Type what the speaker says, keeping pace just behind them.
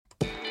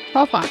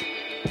Hvorfra?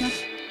 Ja.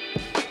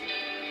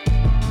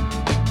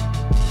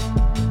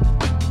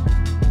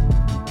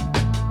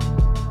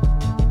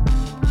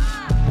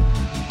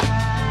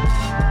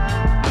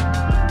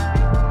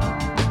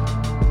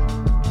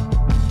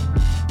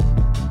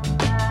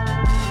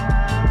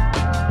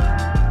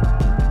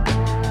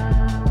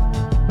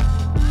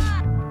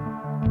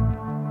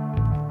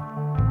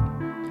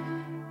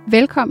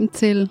 Velkommen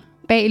til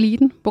Bag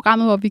Eliten,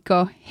 programmet, hvor vi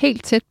går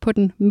helt tæt på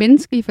den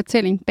menneskelige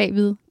fortælling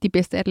bagved de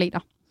bedste atleter.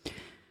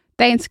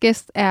 Dagens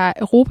gæst er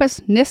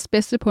Europas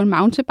næstbedste på en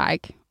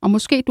mountainbike, og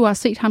måske du har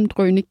set ham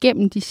drøne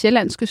gennem de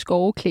sjællandske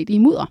skove klædt i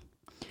mudder.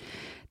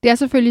 Det er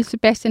selvfølgelig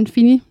Sebastian,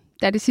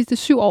 der de sidste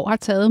 7 år har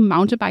taget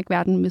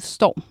mountainbike-verdenen med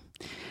storm.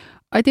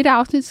 Og i dette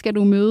afsnit skal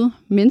du møde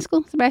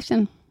mennesket,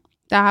 Sebastian,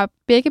 der har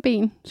begge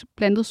ben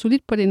plantet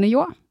solidt på denne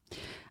jord,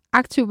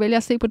 aktivt vælger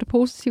at se på det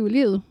positive i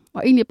livet,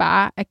 og egentlig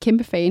bare er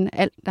kæmpe fan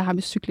af alt, der har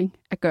med cykling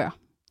at gøre.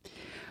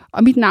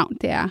 Og mit navn,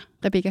 det er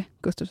Rebecca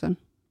Gustafsson.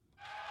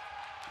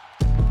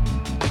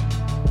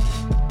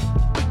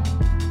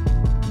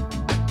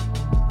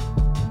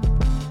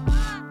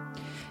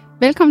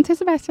 Velkommen til,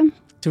 Sebastian.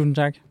 Tusind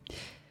tak.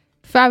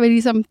 Før vi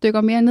ligesom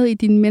dykker mere ned i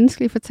din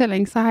menneskelige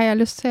fortælling, så har jeg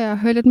lyst til at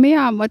høre lidt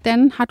mere om,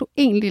 hvordan har du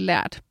egentlig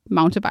lært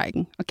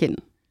mountainbiken at kende?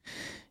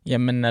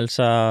 Jamen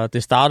altså,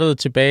 det startede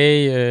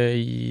tilbage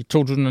i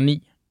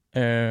 2009.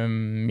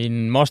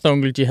 Min moster og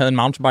onkel, de havde en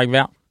mountainbike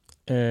hver.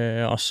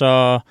 Og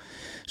så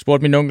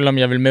spurgte min onkel, om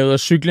jeg ville med ud og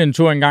cykle en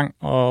tur engang.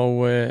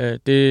 Og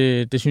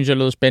det synes jeg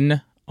lød spændende.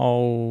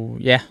 Og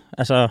ja,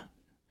 altså,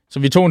 så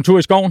vi tog en tur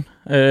i skoven.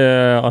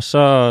 Og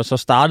så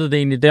startede det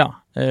egentlig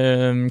der.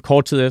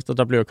 Kort tid efter,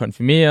 der blev jeg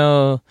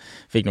konfirmeret.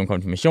 Fik nogle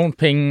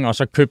konfirmationspenge. Og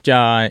så købte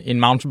jeg en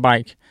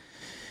mountainbike.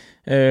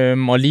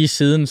 Og lige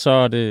siden, så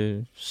er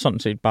det sådan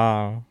set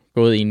bare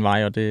gået en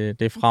vej, og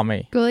det er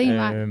fremad. Gået en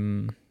vej.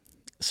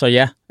 Så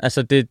ja,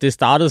 altså det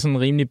startede sådan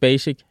rimelig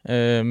basic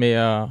med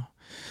at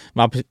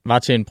var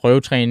til en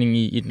prøvetræning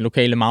i den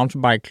lokale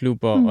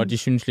mountainbike-klub, og de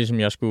synes ligesom,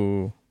 jeg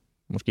skulle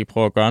måske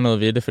prøve at gøre noget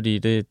ved det, fordi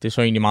det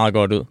så egentlig meget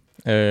godt ud.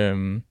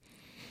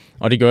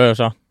 Og det gør jeg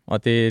så,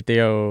 og det er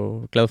jeg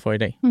jo glad for i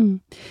dag.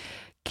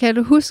 Kan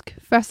du huske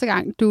første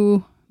gang,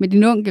 du med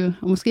din onkel,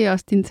 og måske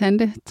også din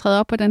tante, træder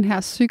op på den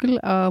her cykel,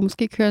 og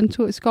måske kører en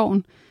tur i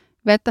skoven?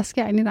 Hvad der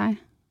sker inde i dig?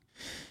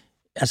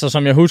 Altså,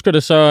 som jeg husker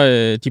det, så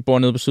de bor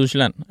nede på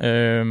Sydsjælland,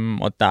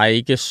 og der er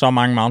ikke så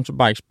mange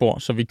mountainbikespor,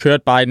 så vi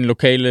kørte bare i den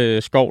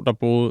lokale skov,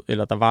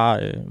 der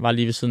var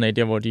lige ved siden af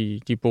der, hvor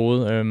de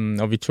boede,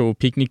 og vi tog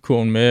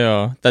piknikkurven med,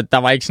 og der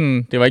var ikke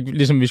sådan, det var ikke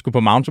ligesom vi skulle på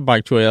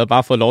mountainbike-tur. Jeg havde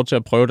bare fået lov til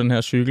at prøve den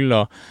her cykel,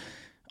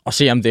 og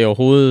se om det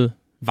overhovedet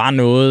var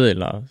noget,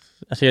 eller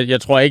altså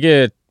jeg tror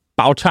ikke,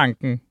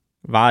 bagtanken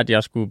var, at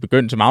jeg skulle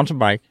begynde til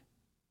mountainbike.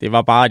 Det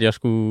var bare, at jeg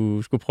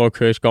skulle prøve at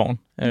køre i skoven.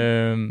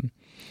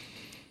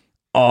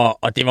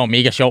 Og det var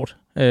mega sjovt.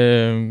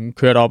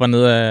 Kørte op og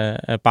ned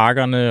af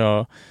bakkerne,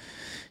 og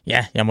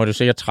ja, jeg måtte jo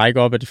sikkert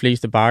trække op af de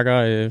fleste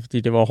bakker,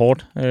 fordi det var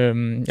hårdt.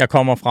 Jeg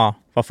kommer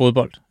fra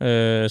fodbold,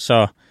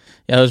 så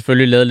jeg havde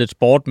selvfølgelig lavet lidt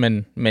sport,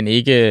 men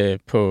ikke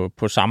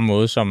på samme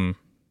måde, som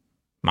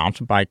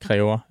mountainbike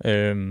kræver.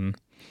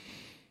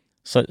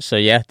 Så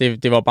ja,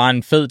 det var bare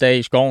en fed dag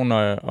i skoven,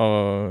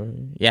 og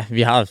ja,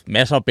 vi har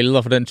masser af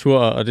billeder fra den tur,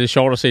 og det er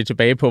sjovt at se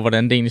tilbage på,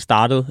 hvordan det egentlig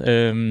startede.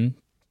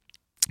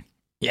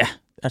 Ja,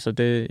 altså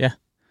det, ja.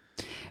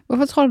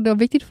 Hvorfor tror du, det var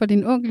vigtigt for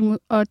din onkel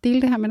at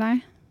dele det her med dig?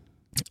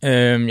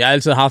 Jeg har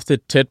altid haft et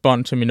tæt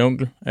bånd til min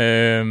onkel.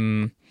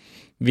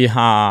 Vi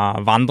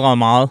har vandret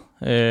meget.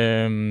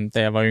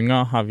 Da jeg var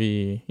yngre, har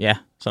vi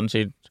sådan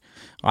set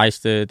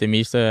rejst det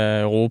meste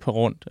af Europa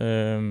rundt.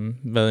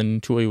 Været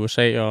en tur i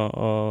USA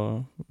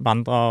og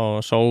vandre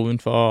og sove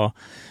udenfor.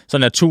 Så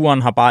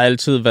naturen har bare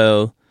altid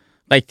været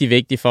rigtig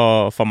vigtig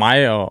for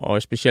mig,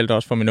 og specielt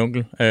også for min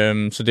onkel.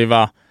 Så det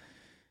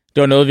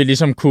var noget, vi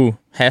ligesom kunne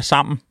have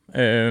sammen.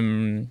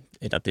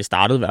 Eller det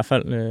startede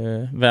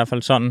i hvert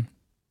fald sådan.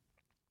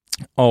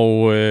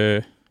 Og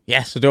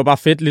så det var bare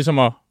fedt ligesom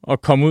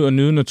at komme ud og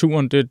nyde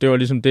naturen. Det var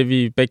ligesom det,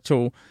 vi begge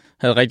to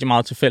havde rigtig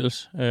meget til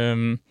fælles.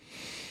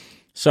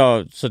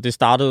 Så det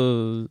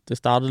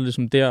startede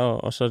ligesom der,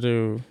 og så er det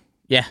jo,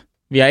 ja,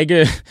 vi har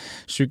ikke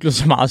cyklet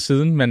så meget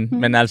siden,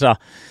 men altså,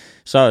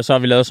 så har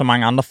vi lavet så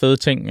mange andre fede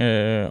ting,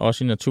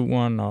 også i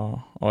naturen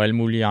og alle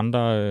mulige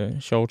andre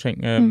sjove ting.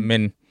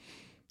 Men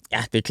ja,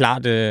 det er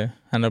klart,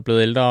 han er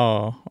blevet ældre,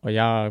 og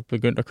jeg er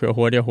begyndt at køre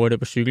hurtigere og hurtigere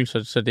på cykel,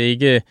 så det er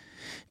ikke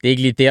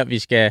lige der, vi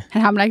skal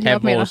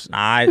have vores...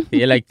 Nej, det er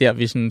heller ikke der,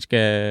 vi sådan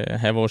skal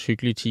have vores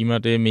hyggelige timer.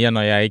 Det er mere,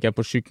 når jeg ikke er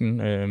på cyklen.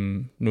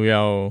 Nu er jeg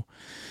jo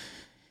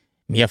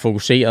mere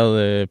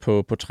fokuseret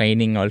på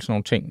træning og alle sådan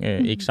nogle ting.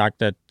 Ikke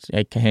sagt, at jeg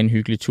ikke kan have en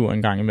hyggelig tur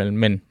en gang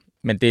imellem,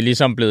 men det er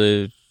ligesom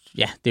blevet...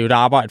 Ja, det er jo et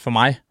arbejde for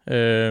mig,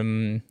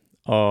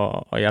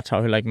 og jeg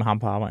tager heller ikke med ham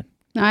på arbejde.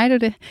 Nej,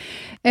 det er det.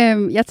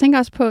 Jeg tænker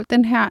også på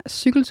den her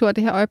cykeltur,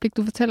 det her øjeblik,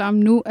 du fortæller om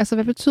nu. Altså,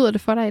 hvad betyder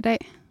det for dig i dag?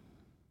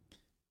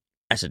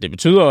 Altså, det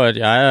betyder, at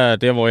jeg er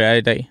der, hvor jeg er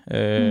i dag.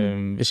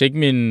 Hvis ikke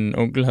min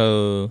onkel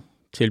havde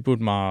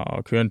tilbudt mig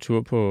at køre en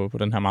tur på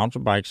den her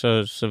mountainbike,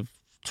 så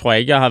tror jeg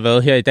ikke, jeg har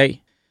været her i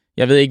dag.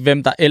 jeg ved ikke,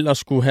 hvem der ellers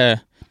skulle have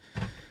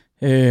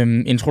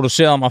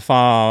introduceret mig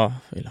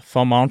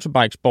for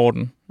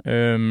mountainbikesporten.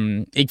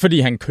 Ikke fordi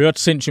han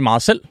kørte sindssygt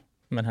meget selv,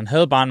 men han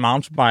havde bare en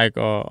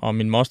mountainbike, og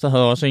min moster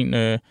havde også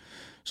en,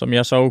 som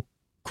jeg så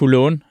kunne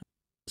låne.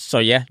 Så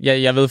ja,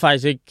 jeg ved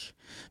faktisk ikke,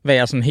 hvad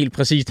jeg sådan helt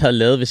præcist havde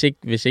lavet,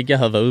 hvis ikke jeg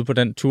havde været ude på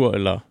den tur,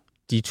 eller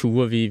de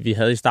ture, vi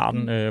havde i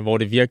starten, hvor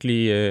det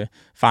virkelig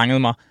fangede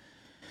mig.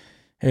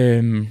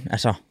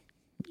 Der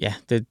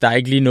er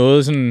ikke lige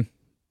noget sådan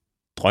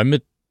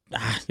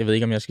jeg ved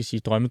ikke, om jeg skal sige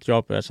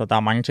drømmejob. Altså, der er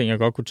mange ting, jeg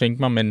godt kunne tænke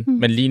mig,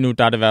 men lige nu,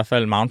 der er det i hvert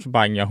fald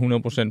mountainbiken, jeg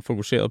er 100%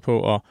 fokuseret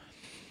på,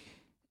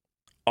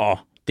 og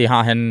det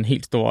har han en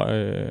helt stor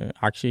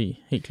aktie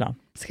i, helt klart.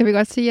 Skal vi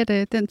godt sige,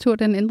 at den tur,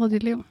 den ændrede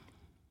dit liv?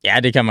 Ja,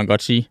 det kan man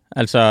godt sige.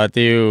 Altså,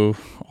 det er jo,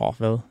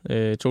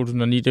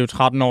 2009, det er jo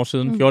 13 år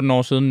siden, 14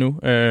 år siden nu.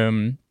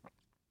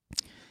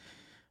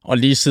 Og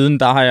lige siden,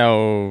 der har jeg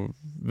jo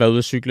været ude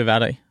at cykle hver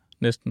dag,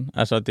 næsten.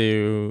 Altså, det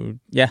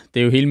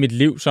er jo hele mit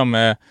liv, som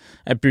er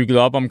bygget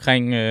op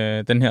omkring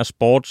den her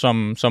sport,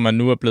 som er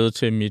nu er blevet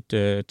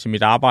til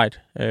mit arbejde.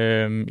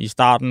 I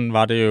starten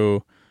var det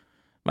jo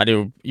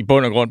i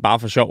bund og grund bare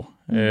for sjov.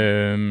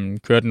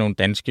 Kørte nogle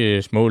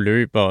danske små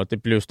løb, og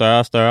det blev større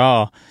og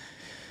større,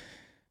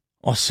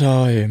 og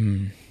så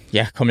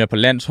kom jeg på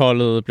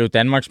landsholdet, blev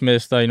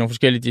danmarksmester i nogle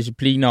forskellige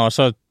discipliner, og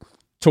så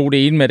tog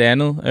det ene med det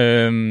andet.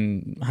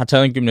 Har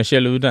taget en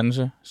gymnasiel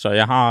uddannelse, så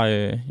jeg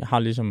har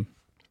ligesom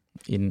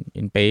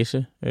en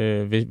base,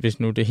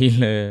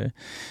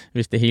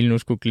 hvis det hele nu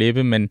skulle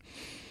glippe. Men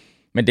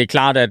det er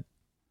klart, at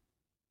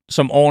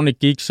som årene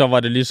gik, så var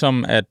det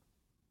ligesom, at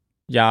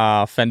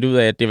jeg fandt ud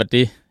af, at det var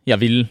det, jeg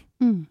ville.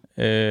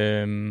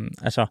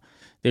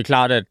 Det er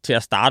klart, at til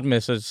at starte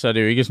med, så er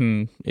det jo ikke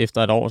sådan,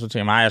 efter et år, så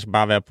tænker jeg skal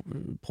bare være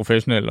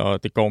professionel,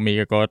 og det går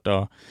mega godt,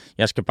 og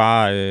jeg skal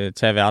bare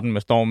tage verden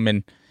med storm.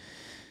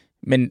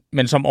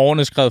 Men som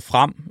årene skred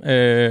frem,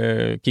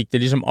 gik det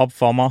ligesom op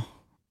for mig,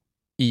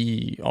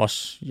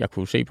 jeg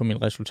kunne se på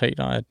mine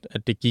resultater,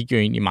 at det gik jo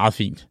egentlig meget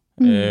fint.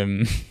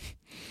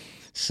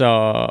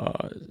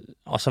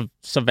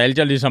 Så valgte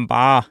jeg ligesom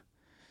bare,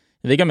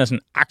 jeg ved ikke, om jeg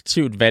sådan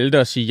aktivt valgte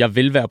at sige, at jeg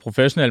vil være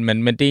professionel,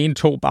 men det ene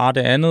tog bare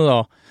det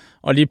andet,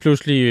 og lige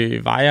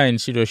pludselig var jeg i en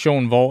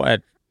situation, hvor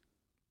at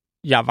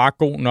jeg var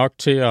god nok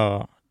til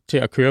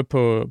at køre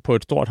på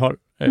et stort hold.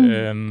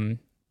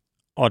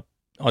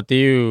 Og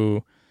det er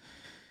jo,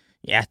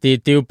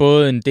 det er jo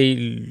både en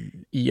del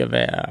i at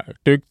være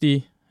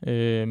dygtig,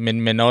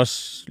 men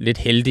også lidt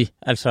heldig.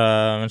 Altså,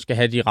 man skal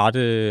have de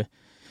rette,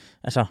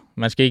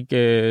 man skal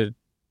ikke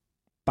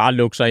bare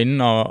lukke sig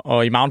inde,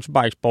 og i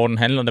mountainbikesporten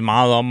handler det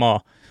meget om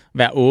at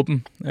være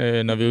åben,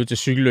 når vi er ude til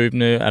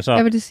cykelløbene. Altså,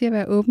 hvad vil det sige at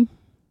være åben?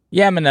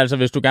 Ja, men altså,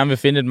 hvis du gerne vil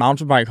finde et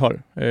mountainbike-hold,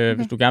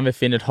 hvis du gerne vil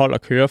finde et hold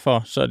at køre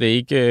for, så er det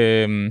ikke,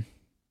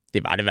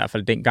 det var det i hvert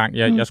fald dengang.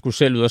 Jeg skulle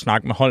selv ud og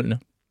snakke med holdene.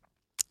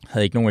 Jeg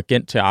havde ikke nogen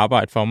agent til at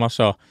arbejde for mig,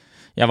 så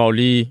jeg var jo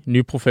lige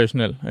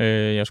nyprofessionel.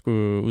 Jeg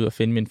skulle ud og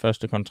finde min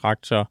første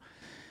kontrakt. Så,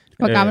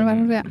 hvor gammel var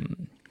du der?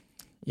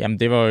 Jamen,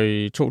 det var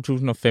i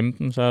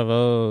 2015, så har jeg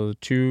været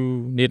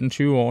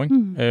 19-20 år,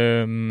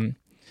 ikke?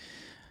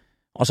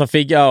 Og så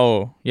fik jeg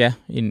jo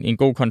en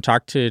god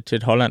kontakt til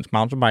et hollandsk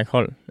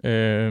mountainbike-hold,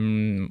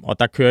 og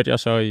der kørte jeg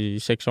så i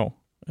 6 år.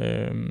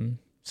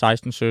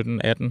 16,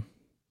 17, 18,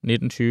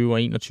 19, 20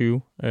 og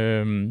 21.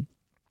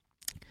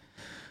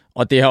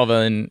 Og det har jo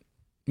været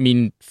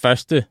min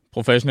første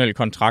professionelle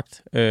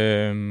kontrakt,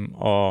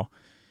 og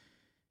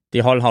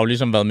det hold har jo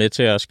ligesom været med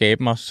til at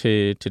skabe mig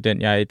til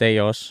den, jeg er i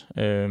dag også.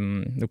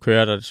 Nu kører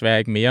jeg der desværre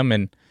ikke mere,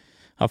 men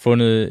har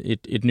fundet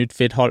et nyt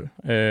fedt hold,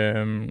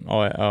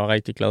 og er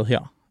rigtig glad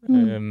her.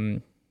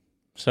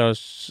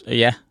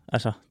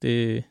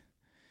 Det...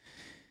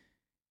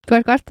 Du er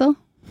et godt sted.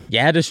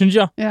 Ja, det synes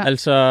jeg. Ja.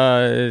 Altså,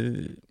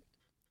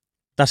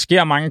 der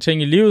sker mange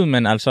ting i livet,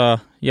 men altså,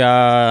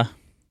 jeg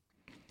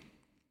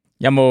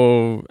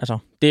må... Altså,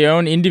 det er jo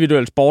en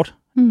individuel sport,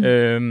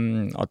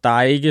 og der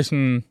er ikke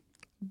sådan...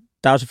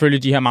 Der er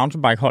selvfølgelig de her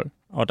mountainbike-hold,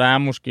 og der er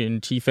måske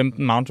en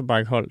 10-15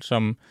 mountainbike-hold,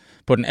 som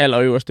på den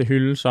allerøverste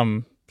hylde,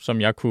 som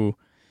jeg kunne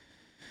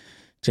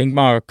tænke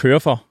mig at køre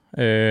for.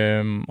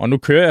 Og nu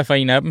kører jeg for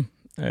en af dem.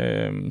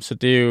 Så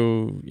det er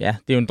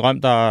jo en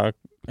drøm, der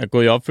er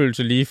gået i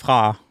opfyldelse lige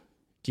fra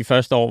de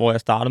første år, hvor jeg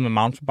startede med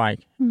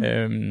mountainbike.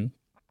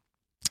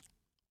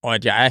 Og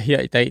at jeg er her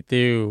i dag,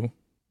 det er jo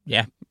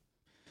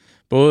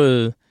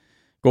både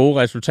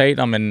gode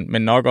resultater,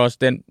 men nok også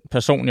den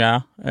person,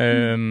 jeg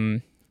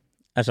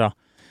er.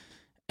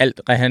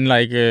 Alt handler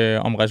ikke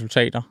om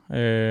resultater.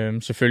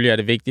 Selvfølgelig er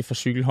det vigtigt for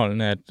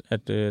cykelholdene,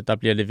 at der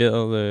bliver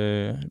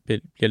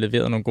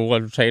leveret nogle gode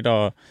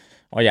resultater,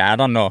 og jeg er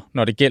der,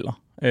 når det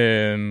gælder.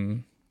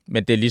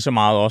 Men det er lige så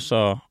meget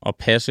også at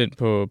passe ind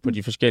på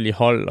de forskellige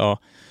hold, og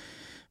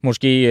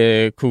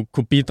måske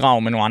kunne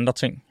bidrage med nogle andre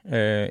ting,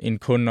 end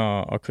kun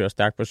at køre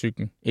stærkt på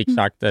cyklen. Ikke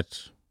sagt,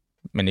 at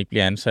man ikke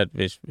bliver ansat,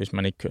 hvis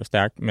man ikke kører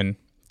stærkt, men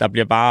der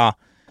bliver bare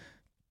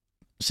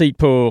set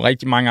på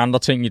rigtig mange andre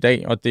ting i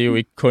dag, og det er jo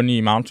ikke kun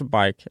i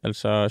mountainbike.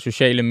 Altså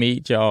sociale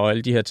medier og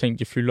alle de her ting,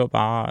 de fylder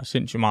bare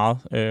sindssygt meget.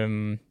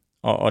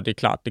 Og det er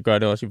klart, det gør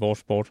det også i vores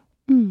sport.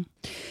 Mm.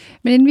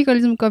 Men inden vi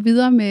går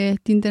videre med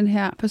den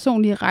her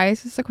personlige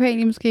rejse, så kunne jeg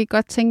egentlig måske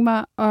godt tænke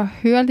mig at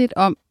høre lidt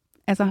om,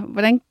 altså,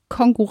 hvordan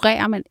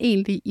konkurrerer man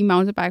egentlig i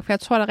mountainbike? For jeg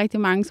tror, der er rigtig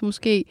mange, som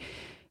måske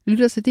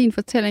lytter til din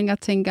fortælling og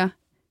tænker,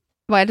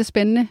 hvor er det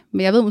spændende,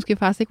 men jeg ved måske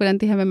faktisk ikke, hvordan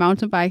det her med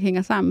mountainbike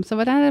hænger sammen. Så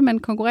hvordan er det, man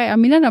konkurrerer? Og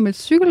minder det om et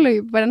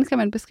cykelløb? Hvordan skal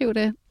man beskrive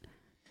det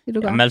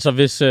du gør? Jamen altså,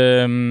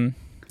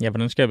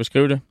 hvordan skal jeg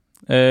beskrive det?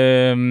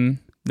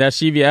 Lad os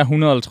sige, at vi er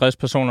 150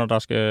 personer, der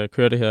skal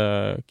køre det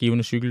her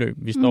givende cykelløb.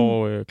 Vi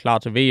står klar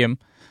til VM.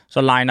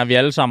 Så liner vi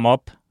alle sammen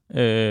op.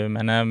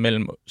 Man er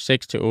mellem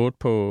 6 til 8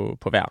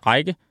 på hver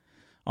række.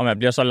 Og man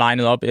bliver så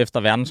linet op efter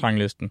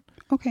verdensranglisten.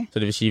 Okay. Så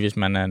det vil sige, at hvis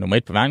man er nummer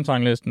 1 på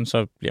verdensranglisten,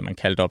 så bliver man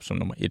kaldt op som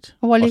nummer 1.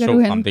 Og hvor ligger du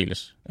henne?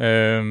 Fremdeles.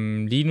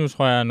 Lige nu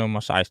tror jeg er nummer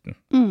 16.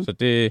 Så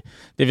det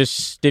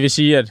vil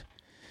sige, at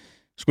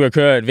skulle jeg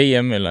køre et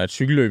VM eller et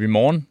cykelløb i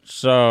morgen,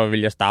 så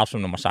vil jeg starte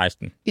som nummer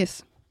 16.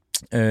 Yes.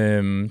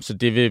 Så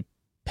det vil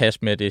passe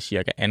med, at det er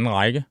cirka anden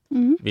række,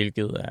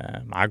 hvilket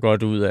er meget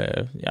godt ud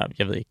af,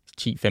 jeg ved ikke,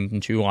 10,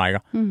 15, 20 rækker.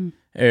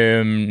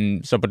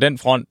 Så på den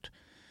front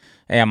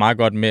er jeg meget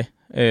godt med.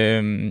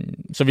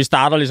 Så vi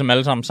starter ligesom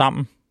alle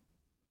sammen.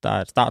 Der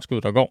er et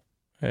startskud, der går.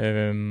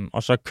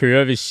 Og så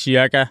kører vi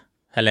cirka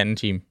 1,5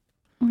 time.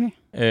 Okay.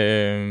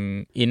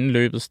 Inden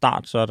løbet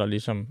start, så er der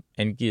ligesom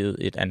angivet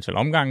et antal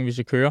omgange, vi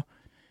skal køre.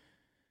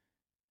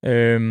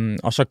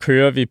 Og så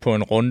kører vi på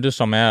en runde,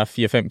 som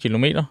er 4-5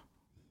 kilometer.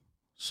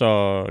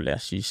 Så lad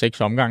os sige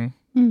 6 omgange.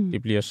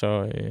 Det bliver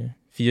så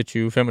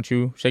 24,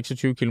 25,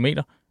 26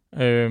 kilometer.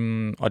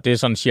 Og det er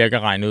sådan cirka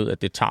regnet ud,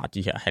 at det tager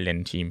de her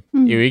 1,5 time.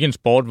 Det er jo ikke en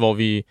sport, hvor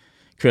vi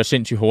kører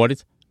sindssygt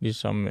hurtigt,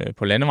 ligesom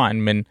på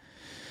landevejen, men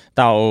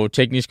der er jo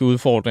tekniske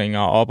udfordringer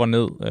op og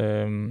ned,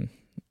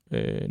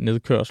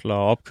 nedkørsler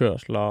og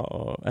opkørsler,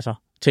 og altså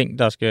ting,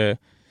 der skal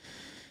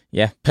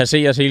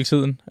passeres hele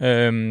tiden.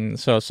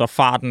 Så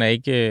farten er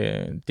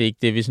ikke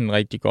det, vi sådan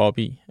rigtig går op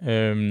i.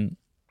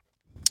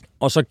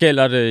 Og så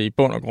gælder det i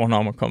bund og grund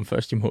om at komme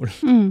først i mål.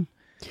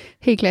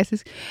 Helt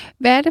klassisk.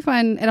 Hvad er det for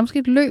er der måske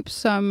et løb,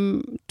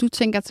 som du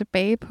tænker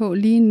tilbage på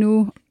lige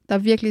nu, der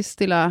virkelig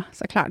stiller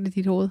sig klart i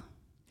dit hoved?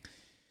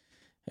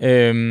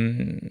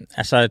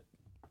 Altså,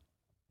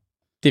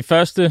 det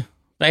første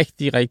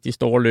rigtig, rigtig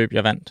store løb,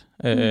 jeg vandt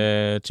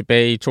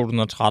tilbage i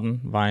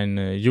 2013, var en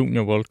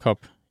Junior World Cup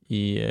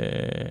i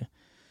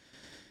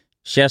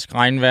sjask,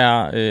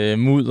 regnvejr,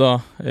 mudder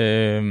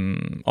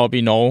op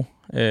i Norge.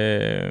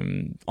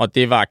 Og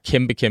det var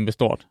kæmpe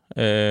stort.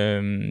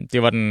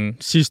 Det var den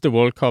sidste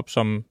World Cup,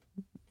 som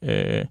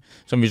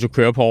vi skulle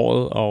køre på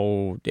året,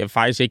 og det er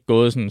faktisk ikke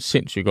gået sådan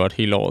sindssygt godt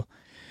hele året.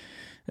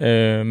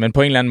 Men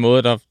på en eller anden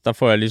måde, der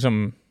får jeg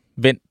ligesom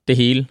vendt det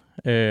hele.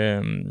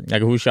 Jeg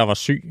kan huske, at jeg var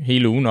syg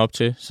hele ugen op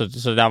til,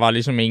 så der var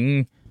ligesom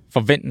ingen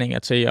forventninger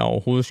til, at jeg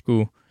overhovedet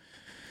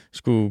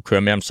skulle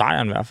køre med om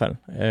sejren i hvert fald.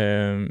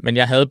 Men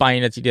jeg havde bare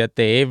en af de der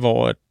dage,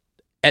 hvor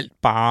alt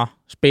bare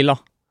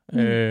spiller.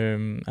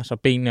 Altså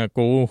benene er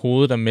gode,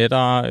 hovedet er med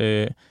dig.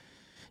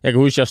 Jeg kan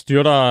huske, at jeg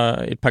styrter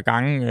et par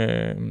gange,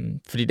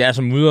 fordi det er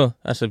så mudret.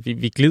 Altså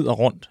vi glider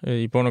rundt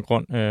i bund og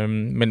grund.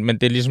 Men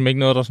det er ligesom ikke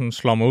noget, der sådan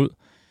slår mig ud.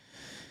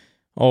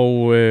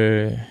 Og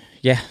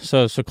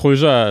så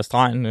krydser jeg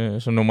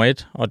stregen som nummer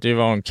 1, og det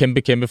var jo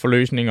en kæmpe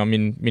forløsning, og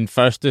min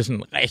første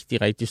sådan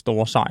rigtig, rigtig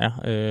store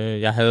sejr.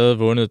 Jeg havde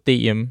vundet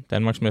DM,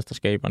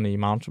 Danmarksmesterskaberne i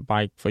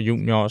mountainbike for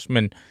junior også,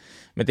 men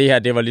det her,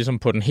 det var ligesom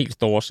på den helt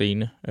store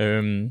scene.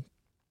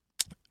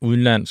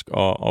 Udenlandsk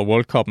og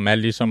World Cup'en er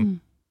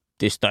ligesom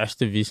det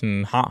største, vi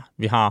sådan har.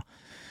 Vi har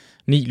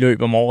 9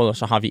 løb om året, og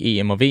så har vi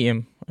EM og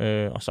VM,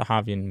 og så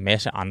har vi en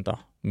masse andre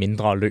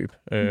mindre løb.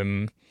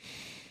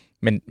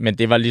 Men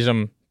det var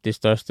ligesom det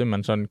største,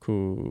 man sådan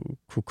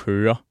kunne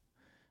køre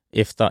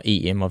efter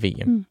EM og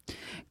VM.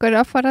 Går det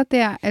op for dig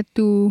der, at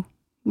du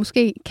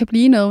måske kan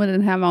blive noget med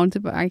den her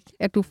mountainbike,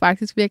 at du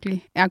faktisk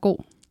virkelig er god?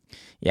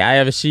 Ja,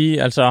 jeg vil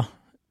sige, altså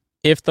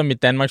efter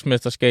mit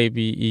Danmarksmesterskab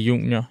i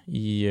junior,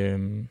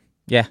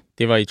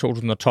 det var i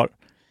 2012,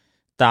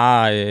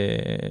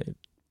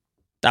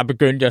 der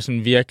begyndte jeg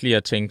sådan virkelig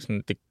at tænke,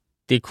 sådan,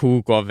 det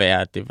kunne godt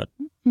være, at det var,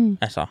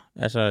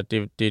 altså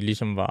det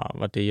ligesom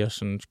var det, jeg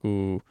sådan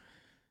skulle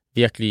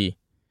virkelig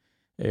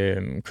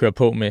køre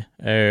på med.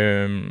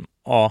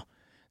 Og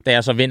da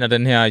jeg så vinder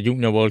den her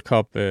Junior World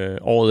Cup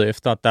året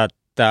efter,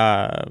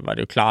 der var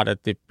det jo klart,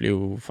 at det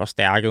blev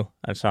forstærket.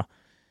 Altså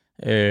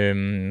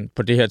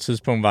på det her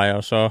tidspunkt var jeg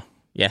jo så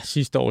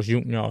sidste års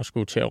junior og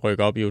skulle til at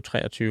rykke op i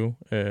U23.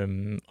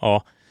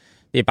 Og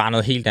det er bare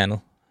noget helt andet.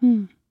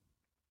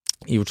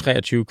 I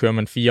U23 kører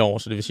man 4 år,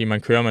 så det vil sige, at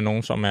man kører med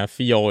nogen, som er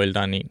 4 år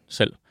ældre end en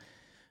selv.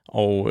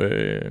 Og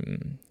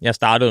jeg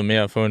startede med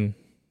at få en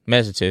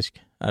masse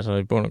tæsk, altså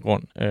i bund og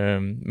grund.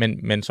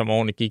 Men som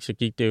årene gik, så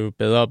gik det jo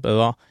bedre og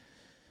bedre.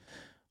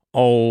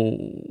 Og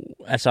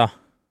altså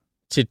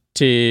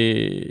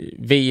til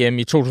VM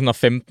i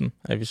 2015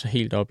 er vi så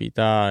helt oppe i.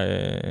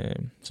 Der,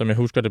 som jeg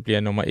husker, det bliver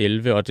nummer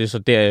 11, og det er så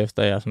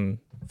derefter, jeg sådan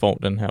får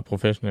den her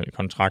professionelle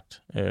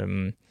kontrakt.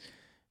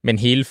 Men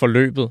hele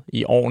forløbet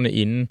i årene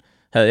inden,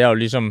 havde jeg jo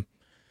ligesom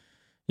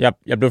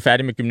Jeg blev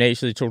færdig med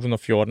gymnasiet i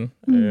 2014,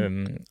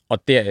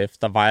 og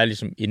derefter var jeg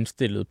ligesom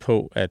indstillet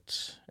på,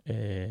 at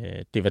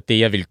det var det,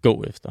 jeg ville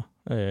gå efter.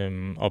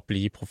 At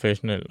blive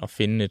professionel og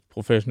finde et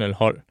professionelt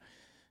hold.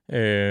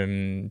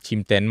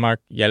 Team Danmark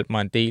hjalp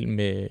mig en del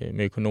med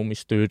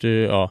økonomisk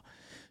støtte, og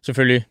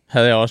selvfølgelig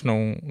havde jeg også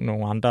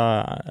nogle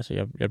andre, altså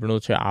jeg blev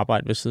nødt til at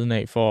arbejde ved siden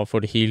af, for at få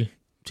det hele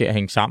til at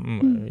hænge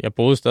sammen. Jeg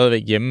boede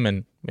stadigvæk hjemme,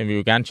 men vi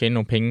ville gerne tjene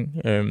nogle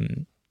penge.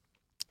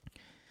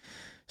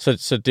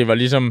 Så det var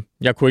ligesom,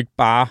 jeg kunne ikke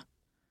bare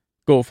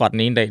gå fra den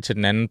ene dag til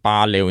den anden,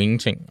 bare lave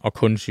ingenting og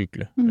kun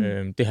cykle.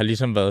 Det har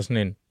ligesom været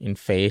sådan en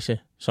fase,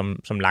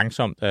 som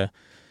langsomt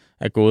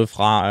er gået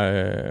fra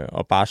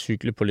at bare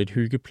cykle på lidt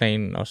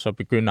hyggeplan, og så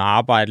begynde at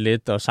arbejde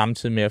lidt, og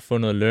samtidig med at få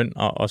noget løn,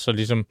 og så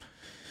ligesom,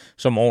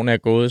 som årene er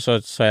gået,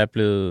 så er jeg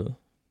blevet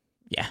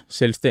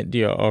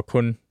selvstændig, og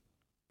kun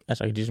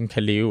ligesom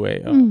kan leve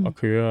af at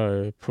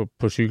køre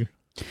på cykel.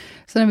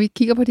 Så når vi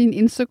kigger på din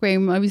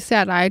Instagram, og vi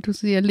ser dig, du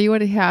siger, lever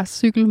det her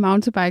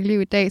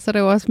cykel-mountainbike-liv i dag, så er det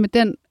jo også med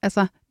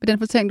den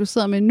fortælling, du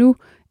sidder med nu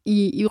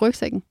i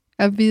rygsækken.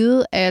 At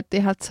vide, at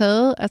det har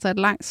taget et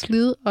langt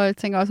slid, og jeg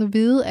tænker også at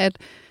vide,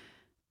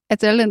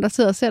 at alle dem, der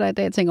sidder og ser dig i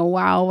dag, tænker,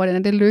 wow, hvordan er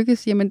det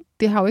lykkes? Jamen,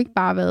 det har jo ikke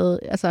bare været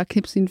at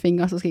knipse sine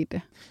fingre, og så skete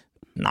det.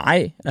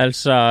 Nej,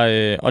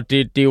 og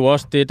det er jo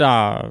også det,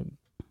 der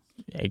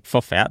ikke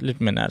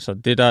forfærdeligt, men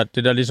det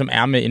der ligesom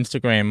er med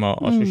Instagram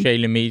og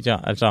sociale medier,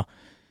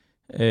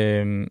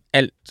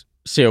 alt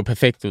ser jo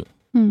perfekt ud.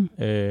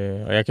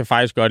 Og jeg kan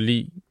faktisk godt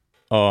lide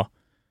at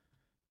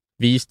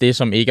vise det,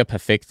 som ikke er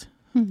perfekt.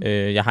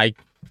 Jeg har ikke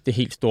det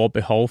helt store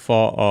behov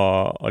for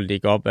at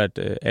lægge op, at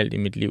alt i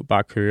mit liv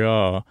bare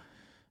kører,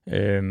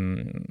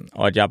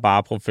 og at jeg bare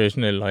er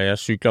professionel, og jeg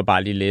cykler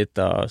bare lige lidt,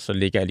 og så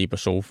ligger jeg lige på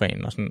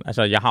sofaen. Og sådan.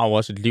 Altså, jeg har jo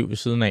også et liv ved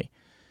siden af.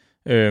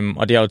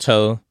 Og det har jo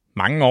taget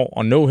mange år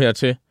at nå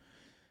hertil.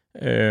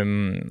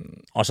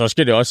 Og så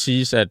skal det også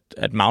siges,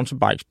 at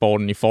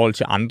mountainbikesporten i forhold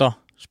til andre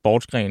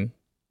sportsgrene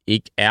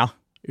ikke er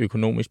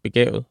økonomisk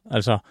begavet.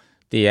 Altså,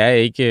 det er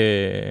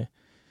ikke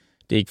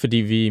fordi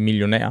vi er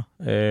millionærer.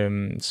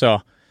 Så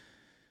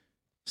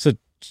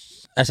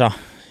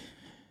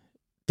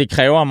det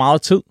kræver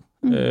meget tid.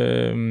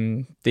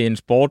 Det er en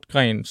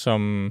sportgren,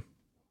 som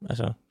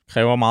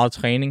kræver meget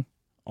træning,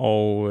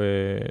 og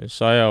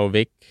så er jeg jo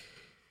væk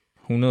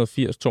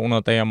 180-200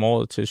 dage om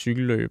året til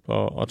cykelløb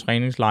og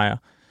træningslejre.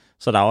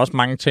 Så der er også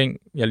mange ting,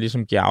 jeg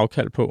ligesom giver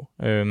afkald på.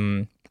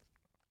 Men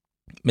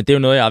det er jo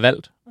noget, jeg har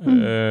valgt.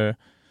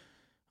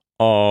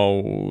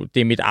 Og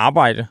det er mit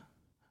arbejde.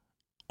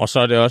 Og så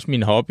er det også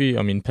min hobby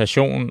og min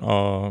passion.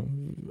 Og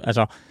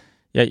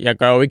jeg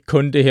gør jo ikke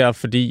kun det her,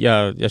 fordi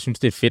jeg synes,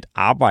 det er et fedt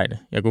arbejde.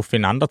 Jeg kunne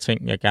finde andre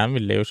ting, jeg gerne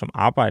vil lave som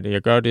arbejde.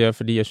 Jeg gør det her,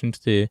 fordi jeg synes,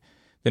 det er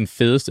den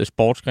fedeste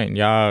sportsgren,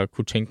 jeg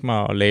kunne tænke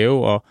mig at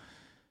lave. Og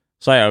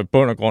så er jeg jo i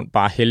bund og grund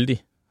bare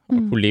heldig at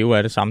kunne leve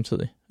af det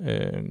samtidig.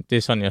 Det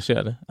er sådan, jeg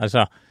ser det.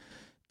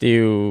 Det er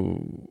jo...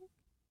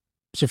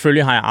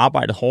 Selvfølgelig har jeg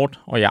arbejdet hårdt,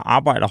 og jeg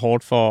arbejder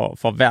hårdt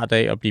for hver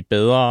dag at blive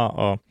bedre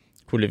og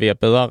kunne levere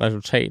bedre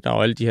resultater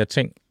og alle de her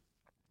ting.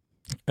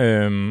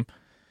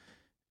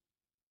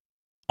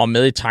 Og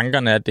med i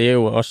tankerne er det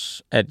jo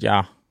også, at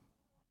jeg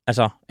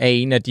er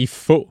en af de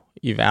få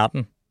i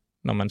verden,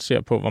 når man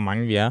ser på, hvor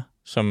mange vi er,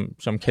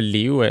 som kan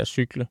leve af at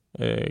cykle,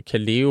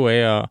 kan leve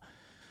af at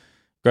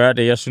gøre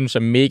det, jeg synes er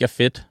mega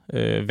fedt.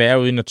 Være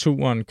ude i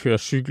naturen, køre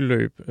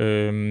cykelløb.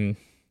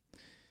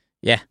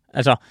 Jeg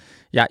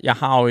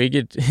har jo ikke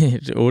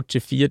et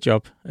 8-4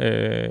 job.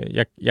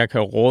 Jeg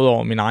kan jo råde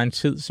over min egen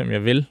tid, som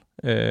jeg vil.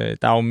 Der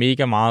er jo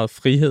mega meget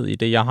frihed i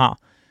det, jeg har.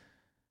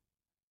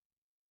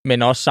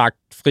 Men også sagt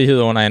frihed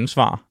under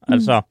ansvar.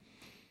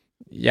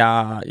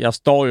 Jeg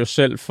står jo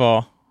selv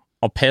for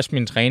at passe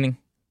min træning.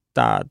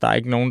 Der er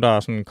ikke nogen, der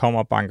sådan kommer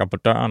og banker på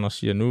døren og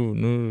siger,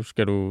 nu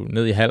skal du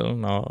ned i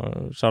hallen, og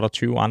så er der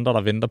 20 andre,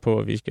 der venter på,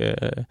 at vi skal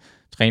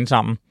træne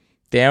sammen.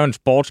 Det er jo en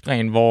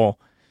sportsgren,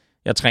 hvor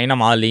jeg træner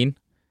meget alene.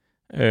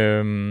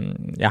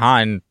 Jeg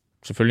har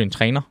selvfølgelig en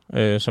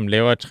træner, som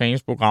laver et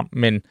træningsprogram,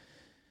 men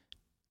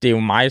det er jo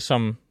mig,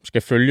 som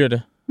skal følge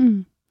det.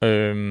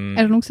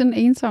 Er du nogensinde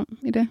ensom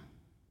i det?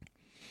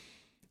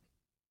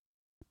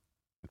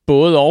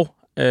 Både og.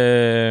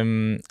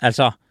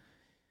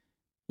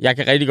 Jeg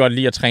kan rigtig godt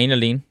lide at træne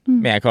alene,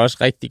 men jeg kan også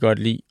rigtig godt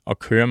lide at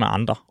køre med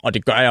andre, og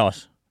det gør jeg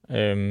også.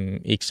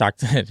 Ikke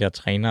sagt, at jeg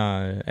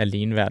træner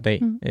alene hver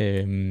dag.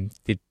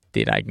 Det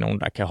er der ikke nogen,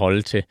 der kan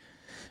holde til.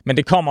 Men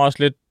det kommer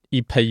også lidt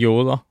i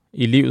perioder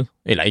i livet,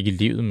 eller ikke i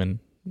livet,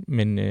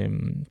 men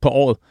på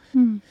året,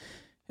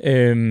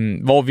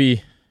 hvor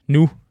vi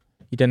nu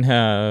i den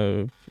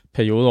her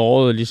periode af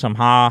året ligesom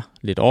har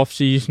lidt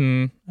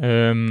off-season.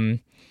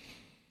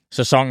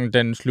 Sæsonen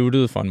den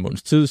sluttede for en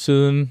måneds tid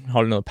siden,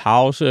 holdt noget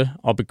pause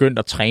og begyndte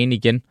at træne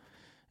igen.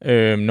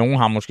 Nogle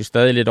har måske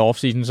stadig lidt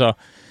off-season, så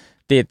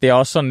det er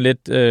også sådan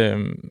lidt,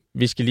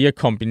 vi skal lige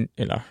have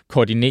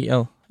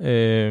koordineret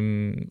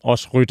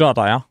os ryttere,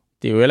 der er.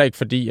 Det er jo heller ikke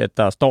fordi, at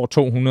der står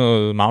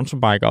 200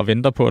 mountainbikere og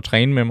venter på at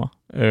træne med mig.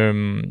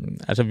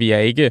 Vi er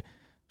ikke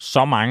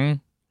så mange,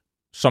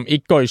 som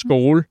ikke går i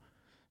skole,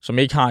 som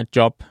ikke har et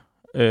job,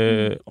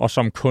 og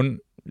som kun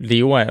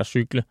lever af at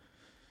cykle.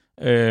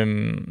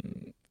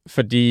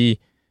 Fordi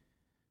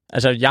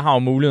altså, jeg har jo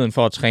muligheden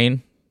for at træne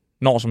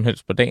når som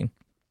helst på dagen.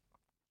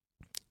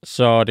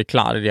 Så er det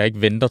klart, at jeg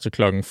ikke venter til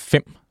 5:00,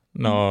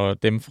 når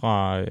dem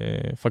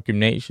fra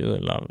gymnasiet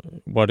eller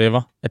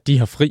whatever, at de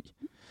har fri.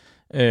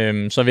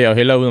 Så vil jeg jo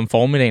hellere ud om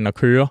formiddagen og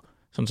køre,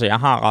 sådan så jeg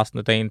har resten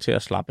af dagen til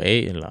at slappe af,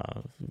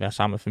 eller være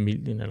sammen med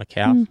familien, eller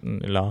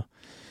kæresten, eller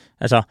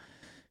altså,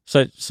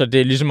 så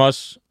det er ligesom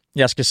også,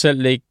 jeg skal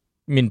selv lægge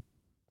min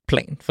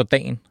plan for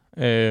dagen.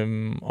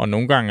 Og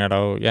nogle gange er der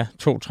jo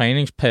 2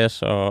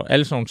 træningspas og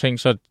alle sådan nogle ting,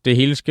 så det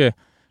hele skal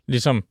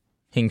ligesom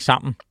hænge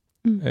sammen.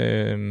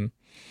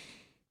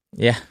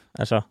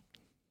 Altså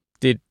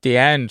det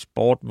er en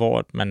sport,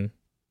 hvor man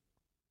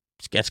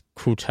skal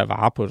kunne tage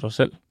vare på sig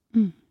selv.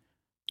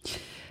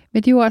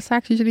 Med de ord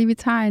sagt, synes jeg lige, vi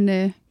tager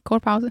en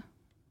kort pause.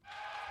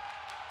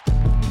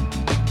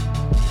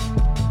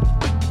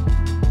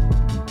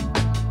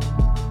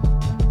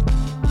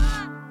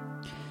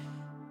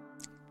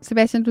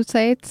 Sebastian, du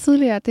sagde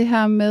tidligere det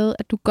her med,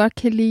 at du godt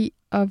kan lide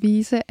at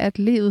vise, at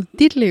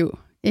dit liv,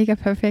 ikke er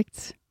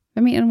perfekt.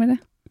 Hvad mener du med det?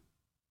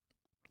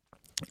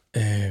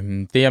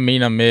 Det jeg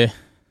mener med,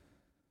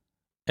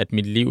 at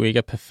mit liv ikke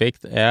er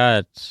perfekt, er,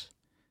 at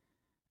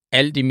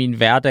alt i min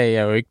hverdag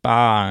er jo ikke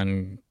bare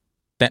en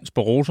dans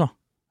på roser.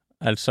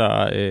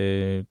 Altså,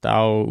 der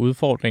er jo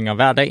udfordringer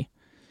hver dag.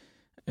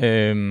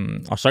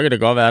 Og så kan det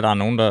godt være, at der er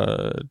nogen,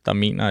 der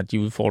mener, at de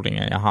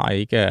udfordringer, jeg har,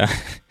 ikke er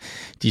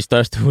de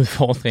største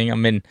udfordringer.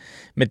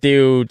 Men det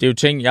er jo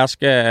ting, jeg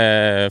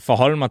skal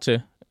forholde mig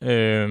til.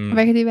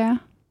 Hvad kan det være?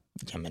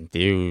 Jamen,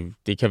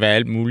 det kan være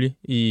alt muligt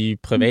i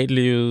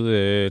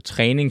privatlivet,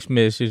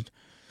 træningsmæssigt.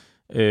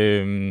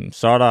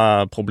 Så er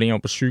der problemer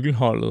på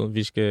cykelholdet.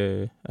 Vi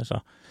skal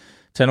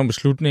tage nogle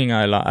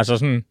beslutninger. Eller, altså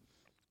sådan,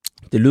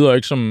 det lyder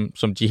ikke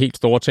som de helt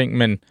store ting,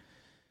 men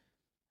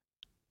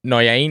når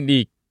jeg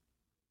egentlig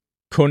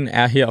kun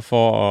er her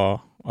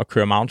for at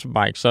køre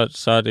mountainbike,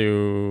 så er det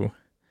jo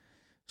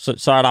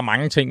så er der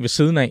mange ting ved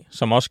siden af,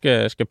 som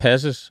også skal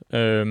passes.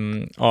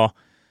 Og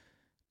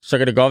så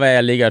kan det godt være, at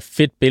jeg lægger et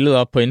fedt billede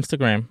op på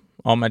Instagram,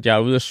 om at jeg er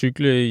ude at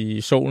cykle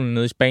i solen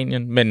nede i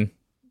Spanien,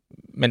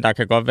 men der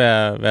kan godt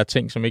være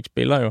ting, som ikke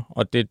spiller jo,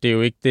 og det er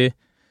jo ikke det,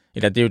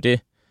 eller det er jo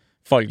det,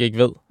 folk ikke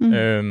ved.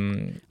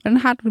 Hvordan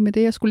har du det med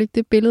det, at skulle lægge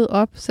det billede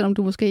op, selvom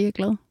du måske ikke er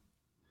glad?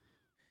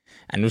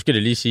 Ja, nu skal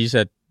det lige siges,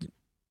 at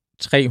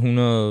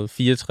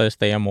 364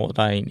 dage om året,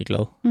 der er jeg egentlig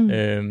glad.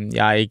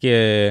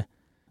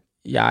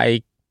 Jeg er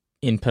ikke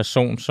en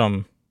person,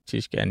 som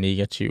er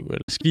negativ.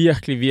 Eller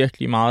virkelig,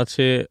 virkelig meget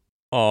til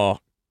at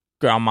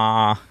gøre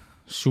mig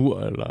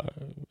sur. Eller,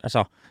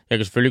 altså, jeg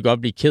kan selvfølgelig godt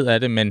blive ked af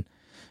det, men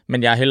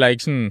jeg er heller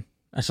ikke sådan...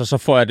 Altså, så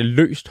får jeg det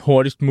løst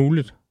hurtigst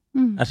muligt.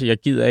 Altså, jeg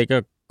gider ikke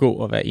at gå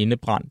og være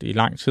indebrændt i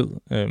lang tid.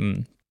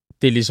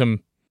 Det er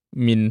ligesom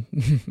min,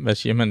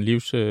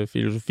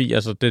 livsfilosofi.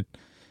 Altså,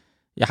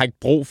 jeg har ikke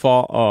brug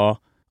for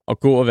at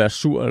gå og være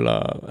sur,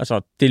 eller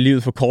altså, det er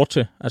livet for kort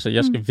til. Altså,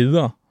 jeg skal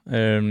videre.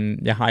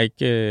 Jeg har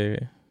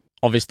ikke...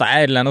 og hvis der er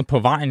et eller andet på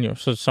vejen, jo,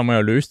 så må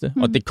jeg løse det.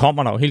 Og det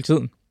kommer der jo hele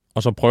tiden.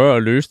 Og så prøver jeg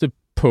at løse det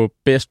på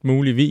bedst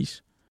mulig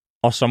vis.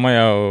 Og så må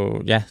jeg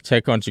jo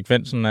tage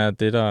konsekvensen af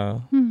det,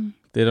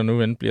 der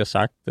nu end bliver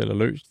sagt, eller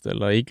løst,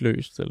 eller ikke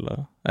løst.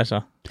 Eller,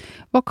 altså.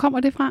 Hvor kommer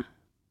det fra?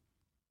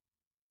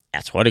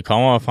 Jeg tror, det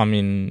kommer fra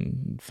min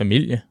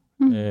familie.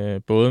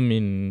 Både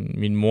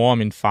min mor og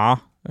min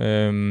far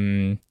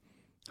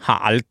har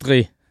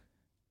aldrig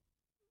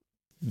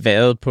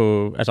været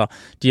på... Altså,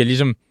 de har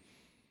ligesom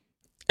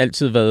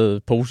altid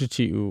været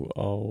positive,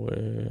 og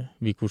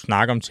vi kunne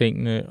snakke om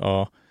tingene,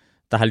 og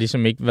der har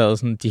ligesom ikke været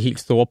sådan de helt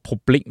store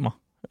problemer.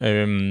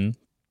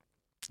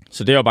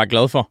 Så det er jeg bare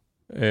glad for.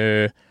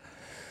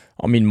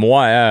 Og min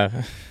mor er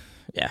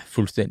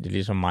fuldstændig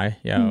ligesom mig.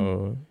 Jeg er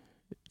jo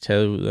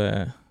taget ud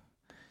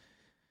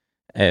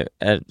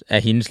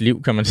af hendes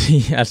liv, kan man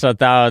sige. Altså,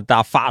 der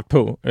er fart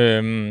på.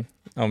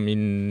 Og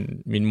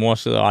min mor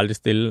sidder aldrig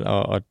stille,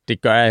 og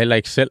det gør jeg heller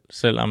ikke selv,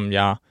 selvom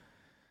jeg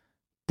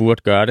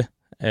burde gøre det.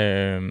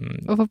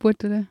 Hvorfor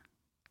burde du det?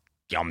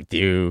 Jamen,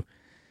 det er jo...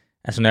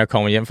 Altså, når jeg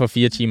kommer hjem fra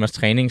 4 timers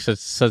træning,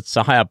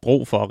 så har jeg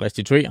brug for at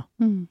restituere.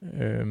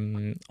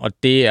 Og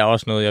det er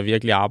også noget, jeg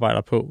virkelig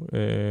arbejder på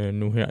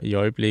nu her i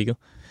øjeblikket.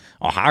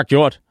 Og har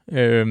gjort.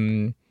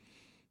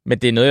 Men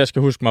det er noget, jeg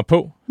skal huske mig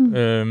på.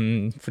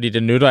 Fordi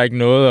det nytter ikke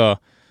noget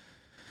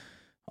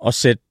at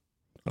sætte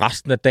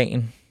resten af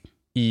dagen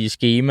i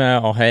skema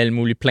og have alle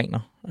mulige planer.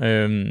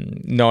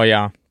 Når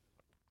jeg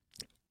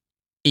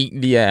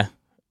egentlig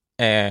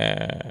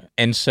er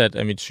ansat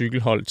af mit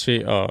cykelhold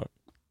til at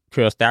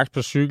køre stærkt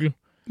på cykel,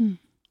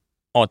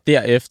 og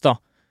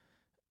derefter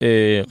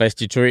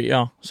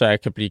restituere, så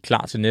jeg kan blive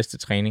klar til næste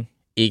træning.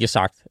 Ikke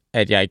sagt,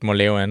 at jeg ikke må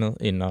lave andet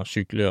end at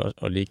cykle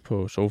og ligge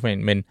på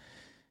sofaen, men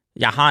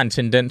jeg har en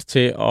tendens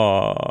til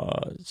at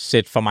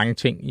sætte for mange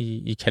ting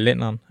i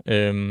kalenderen.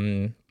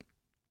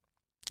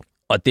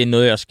 Og det er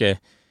noget, jeg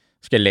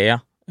skal lære.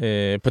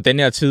 På den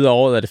her tid af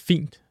året er det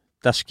fint.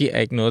 Der sker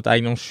ikke noget. Der er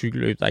ikke nogen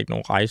cykelløb, der er ikke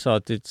nogen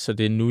rejser. Så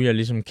det er nu, jeg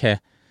ligesom kan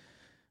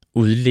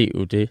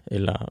udleve det,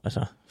 eller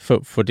altså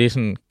få det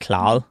sådan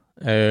klaret.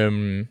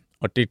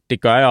 Og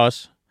det gør jeg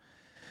også.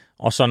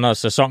 Og så når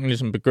sæsonen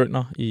ligesom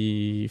begynder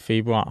i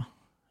februar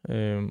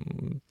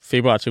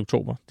til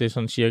oktober, det er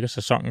sådan cirka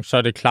sæsonen, så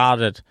er det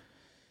klart, at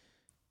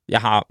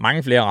jeg har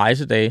mange flere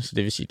rejsedage, så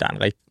det vil sige, at der er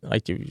en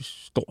rigtig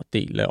stor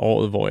del af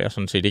året, hvor jeg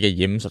sådan set ikke er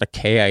hjemme, så der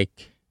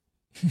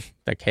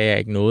kan jeg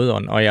ikke noget.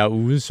 Og når jeg er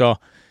ude, så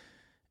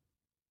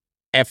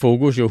er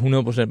fokus jo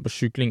 100% på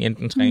cykling,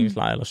 enten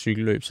træningslejr eller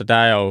cykelløb. Så der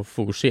er jeg jo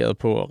fokuseret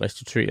på at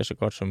restituere så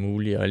godt som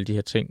muligt og alle de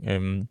her ting.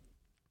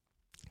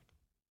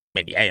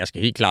 Men ja, jeg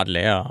skal helt klart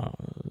lære at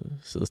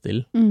sidde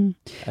stille.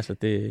 Altså,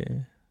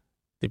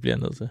 det bliver jeg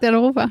nødt til. Det er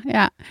du for,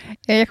 ja.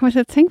 Jeg kommer til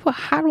at tænke på,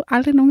 har du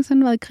aldrig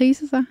nogensinde været i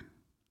krise så?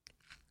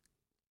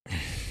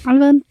 Har der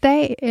været en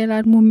dag eller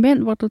et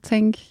moment, hvor du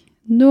tænker,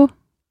 nu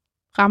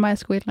rammer jeg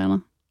sgu et eller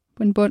andet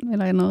på en bund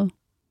eller noget?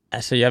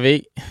 Altså, jeg ved...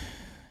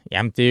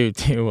 Jamen,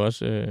 det er jo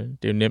også det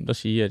er jo nemt at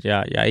sige, at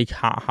jeg ikke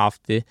har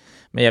haft det.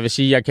 Men jeg vil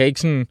sige, jeg kan ikke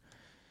sådan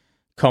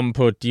komme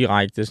på et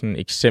direkte sådan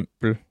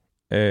eksempel.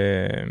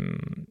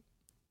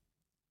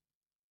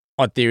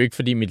 Og det er jo ikke,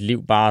 fordi mit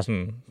liv bare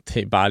sådan,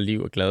 det er bare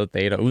liv og glade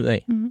dage derudad.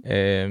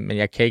 Men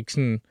jeg kan ikke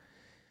sådan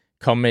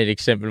komme med et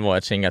eksempel, hvor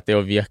jeg tænker, at det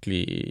var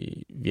virkelig,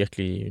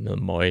 virkelig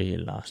noget møg,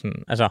 eller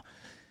sådan. Altså,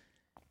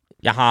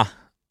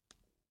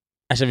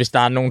 hvis der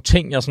er nogle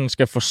ting, jeg sådan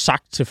skal få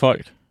sagt til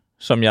folk,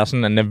 som jeg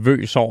sådan er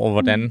nervøs over,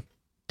 hvordan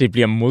det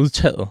bliver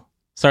modtaget,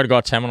 så kan det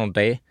godt tage mig nogle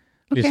dage.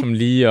 Okay. Ligesom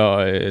lige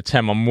at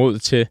tage mig mod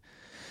til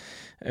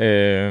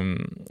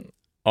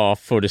at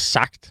få det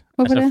sagt.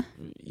 Hvorfor det?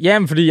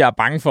 Jamen, fordi jeg er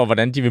bange for,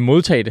 hvordan de vil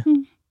modtage det.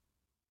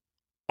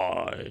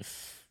 Og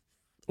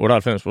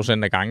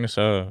 98% af gangene,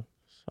 så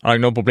er der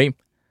ikke noget problem.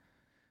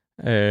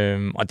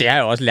 Og det har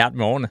jeg også lært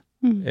med årene.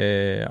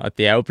 Og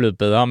det er jo blevet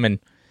bedre, men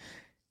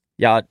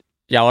jeg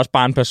er også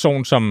bare en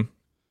person, som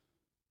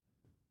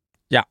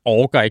jeg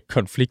orker ikke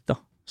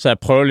konflikter. Så jeg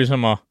prøver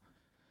ligesom at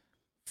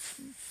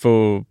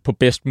få på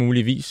bedst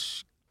mulig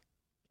vis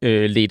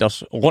ledt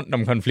os rundt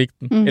om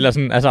konflikten. Eller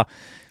sådan, altså...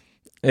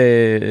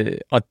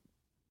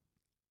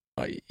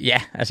 Og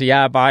ja, altså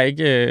jeg er bare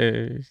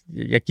ikke...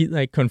 jeg gider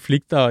ikke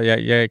konflikter, og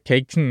jeg kan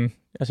ikke sådan...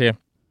 Altså,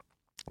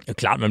 det er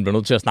klart, man bliver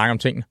nødt til at snakke om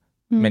tingene,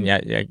 men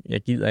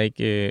jeg gider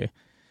ikke,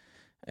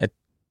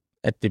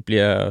 at det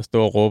bliver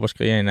stå og råbe og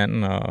skrige af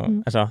hinanden. Og,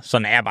 altså,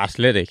 sådan er jeg bare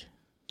slet ikke,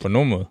 på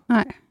nogen måde.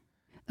 Nej.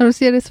 Når du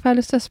siger det, så får jeg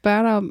lyst til at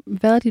spørge dig om,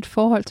 hvad er dit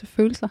forhold til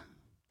følelser?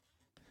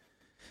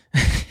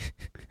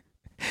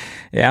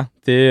 Ja,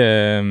 det...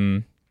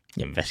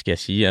 jamen, hvad skal jeg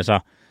sige? Altså...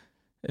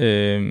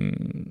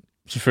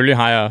 selvfølgelig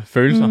har jeg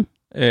følelser,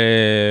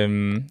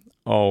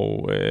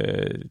 og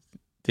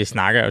det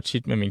snakker jeg jo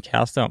tit med min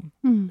kæreste om,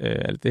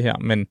 alt det her,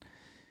 men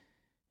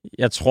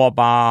jeg tror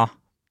bare,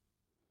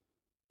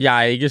 jeg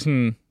er ikke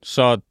sådan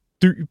så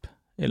dyb,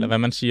 eller hvad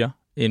man siger,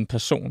 en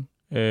person,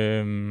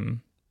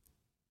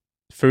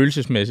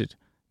 følelsesmæssigt,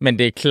 men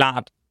det er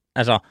klart,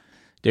 altså,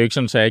 det er jo ikke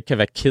sådan, at jeg ikke kan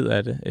være ked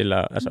af det, eller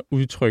altså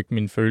udtrykke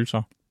mine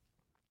følelser,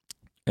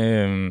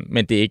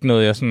 men det er ikke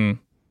noget, jeg sådan...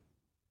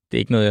 Det er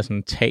ikke noget, jeg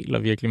sådan taler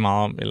virkelig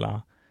meget om, eller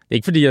det er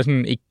ikke, fordi jeg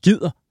sådan ikke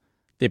gider.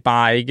 Det er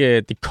bare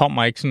ikke, det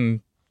kommer ikke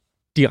sådan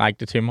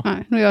direkte til mig.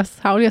 Nej, nu er jeg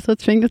også havlig, jeg så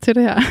tvinger til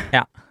det her.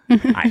 Ja,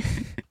 nej.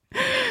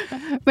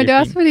 Men det er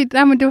også fordi,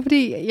 men det var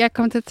fordi, jeg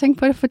kom til at tænke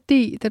på det,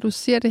 fordi da du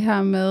siger det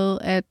her med,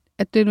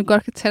 at det nu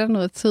godt kan tage dig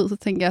noget tid, så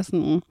tænker jeg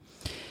sådan,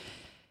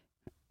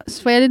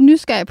 så var jeg lidt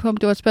nysgerrig på, om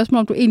det var et spørgsmål,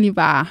 om du egentlig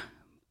var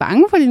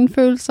bange for dine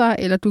følelser,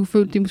 eller du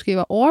følte, det måske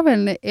var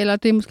overvældende, eller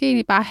det måske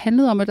egentlig bare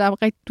handlede om, at du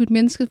er et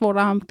menneske,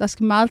 hvor der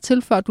skal meget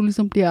til, før du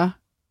ligesom bliver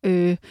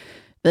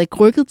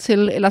rykket til,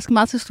 eller skal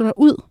meget til at slå dig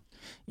ud?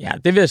 Ja,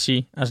 det vil jeg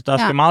sige. Altså, der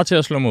skal meget til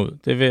at slå mig ud.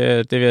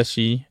 Det vil jeg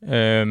sige.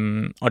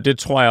 Og det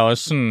tror jeg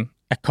også sådan,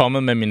 er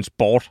kommet med min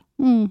sport.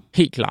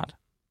 Helt klart.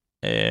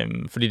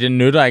 Fordi det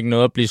nytter ikke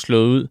noget at blive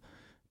slået ud,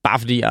 bare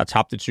fordi jeg har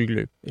tabt et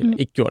cykelløb, eller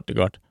ikke gjort det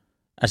godt.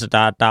 Altså,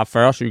 der er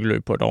 40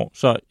 cykelløb på et år,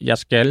 så jeg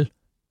skal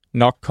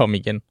nok komme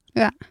igen.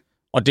 Ja.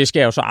 Og det skal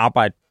jeg jo så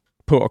arbejde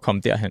på at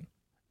komme derhen.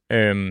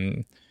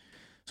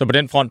 Så på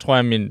den front tror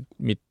jeg, at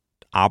mit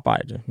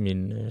arbejde,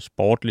 min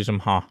sport ligesom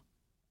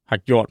har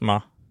gjort mig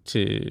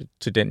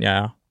til den, jeg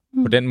er.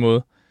 På den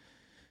måde.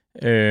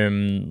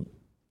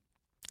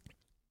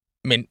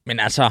 Men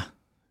altså,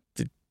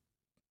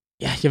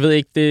 jeg ved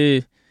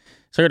ikke,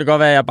 så kan det godt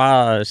være, at jeg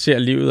bare ser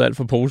livet alt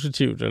for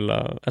positivt,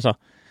 eller altså,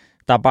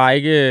 der er bare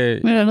ikke...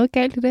 Men er der noget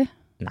galt i det?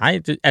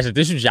 Nej,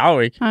 det synes jeg jo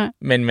ikke.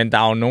 Men der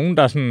er jo nogen,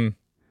 der sådan,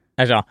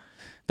 altså,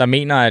 der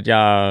mener, at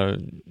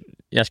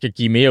jeg skal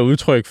give mere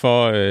udtryk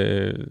for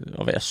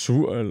at være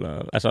sur,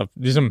 eller altså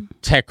ligesom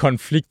tage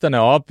konflikterne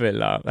op,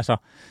 eller altså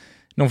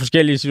nogle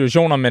forskellige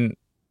situationer, men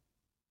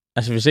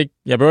altså hvis ikke,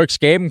 jeg behøver ikke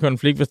skabe en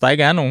konflikt, hvis der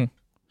ikke er nogen.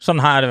 Sådan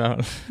har jeg det i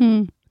hvert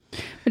fald.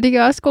 Men det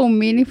giver også god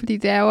mening, fordi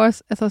det er jo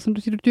også, altså som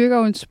du siger, du dyrker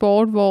jo en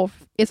sport, hvor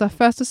altså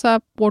først så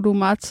bruger du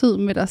meget tid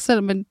med dig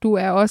selv, men du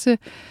er også,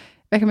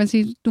 hvad kan man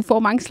sige, du får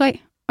mange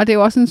slag. Og det er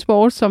jo også en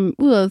sport, som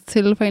udad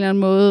til på en eller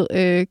anden måde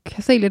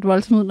kan se lidt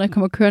voldsomt ud, når jeg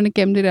kommer kørende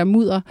gennem det der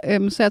mudder.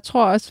 Så jeg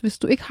tror også, hvis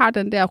du ikke har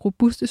den der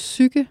robuste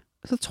psyke,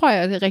 så tror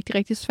jeg, at det er rigtig,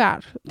 rigtig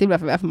svært. Det vil i hvert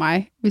fald være for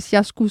mig, hvis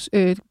jeg skulle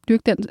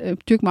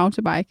dyrke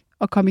mountainbike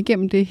og komme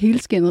igennem det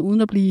helskindet,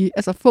 uden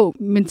at få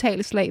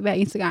mentale slag hver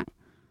eneste gang.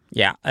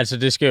 Ja, altså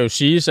det skal jo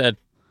siges, at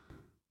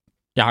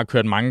jeg har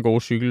kørt mange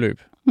gode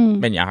cykelløb,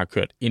 men jeg har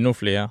kørt endnu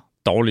flere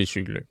dårlige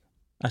cykelløb.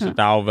 Altså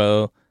der har jo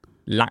været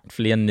langt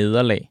flere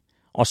nederlag.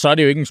 Og så er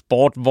det jo ikke en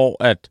sport,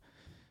 hvor at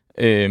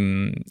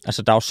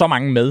der er jo så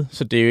mange med,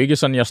 så det er jo ikke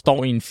sådan, jeg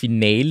står i en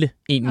finale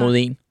 1 mod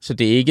 1, så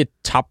det er ikke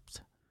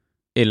tabt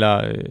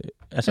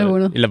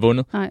eller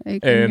vundet. Nej,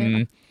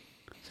 ikke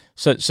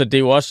så det er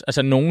jo også,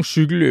 altså nogle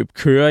cykelløb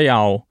kører jeg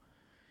jo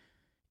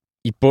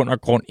i bund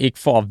og grund ikke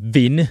for at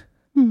vinde,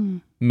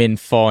 men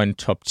for en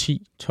top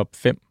 10, top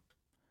 5.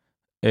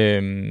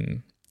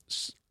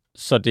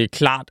 Så det er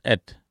klart,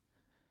 at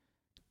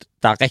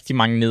der er rigtig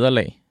mange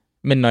nederlag.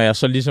 Men når jeg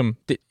så ligesom,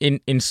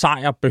 en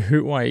sejr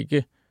behøver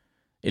ikke,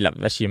 eller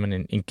hvad siger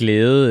man, en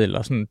glæde,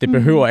 eller sådan, det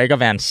behøver ikke at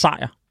være en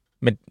sejr.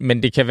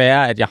 Men det kan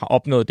være, at jeg har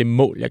opnået det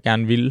mål, jeg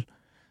gerne ville.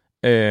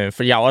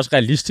 For jeg er også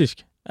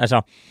realistisk.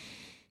 Altså,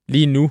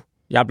 lige nu,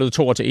 jeg er blevet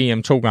 2 til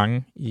EM 2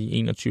 gange i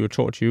 21 og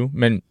 22,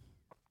 men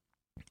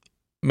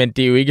det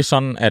er jo ikke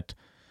sådan, at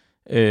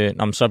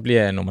så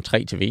bliver jeg nummer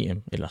 3 til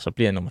VM, eller så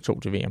bliver jeg nummer 2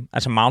 til VM.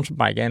 Altså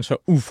mountainbike er en så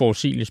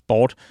uforudsigelig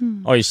sport,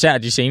 og især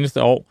de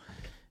seneste år,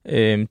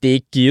 det er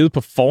ikke givet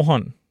på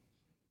forhånd,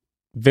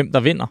 hvem der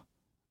vinder.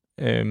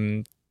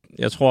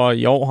 Jeg tror,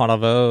 i år har der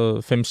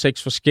været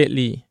 5-6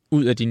 forskellige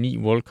ud af de 9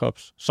 World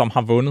Cups, som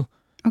har vundet.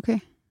 Okay.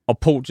 Og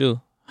podiet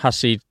har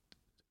set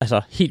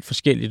helt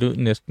forskelligt ud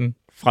næsten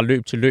fra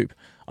løb til løb.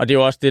 Og det er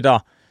jo også det,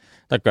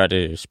 der gør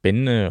det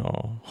spændende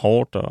og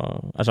hårdt.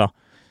 Og,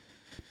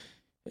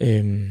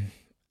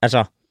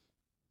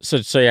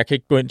 så jeg kan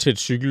ikke gå ind til et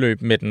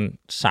cykelløb med den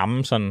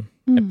samme sådan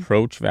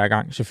approach hver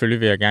gang. Selvfølgelig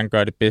vil jeg gerne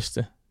gøre det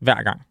bedste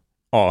hver gang.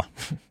 Og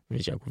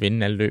hvis jeg kunne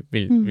vinde alle løb,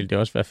 ville det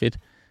også være fedt.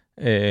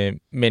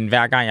 Men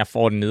hver gang jeg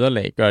får et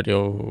nederlag, gør det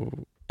jo,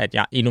 at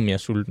jeg er endnu mere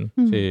sulten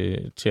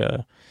til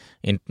at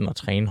enten at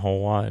træne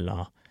hårdere,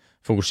 eller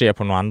fokusere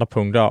på nogle andre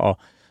punkter. Og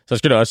så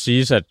skal det også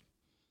siges, at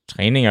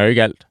træning er jo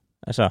ikke alt.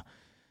 Altså,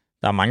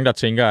 der er mange, der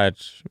tænker,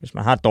 at hvis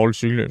man har et dårligt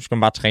cykelløb, så skal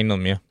man bare træne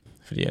noget mere,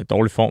 fordi jeg er i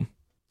dårlig form.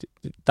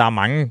 Der er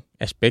mange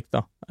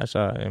aspekter.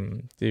 Altså,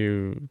 det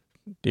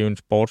er jo en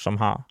sport, som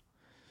har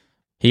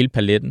hele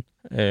paletten.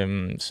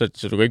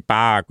 Så du kan ikke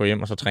bare gå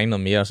hjem og så træne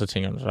noget mere, og så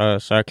tænker du,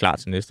 så er jeg klar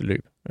til næste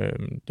løb.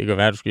 Det kan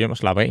være, at du skal hjem og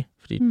slappe af,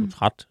 fordi du er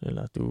træt,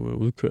 eller du er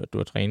udkørt, du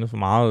har trænet for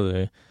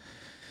meget,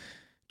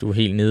 du er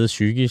helt nede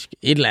psykisk,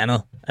 et eller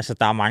andet. Altså,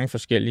 der er mange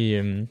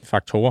forskellige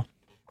faktorer.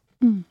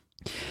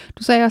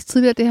 Du sagde også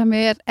tidligere det her med,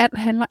 at alt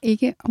handler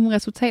ikke om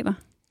resultater.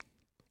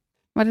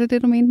 Var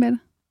det, du mente med det?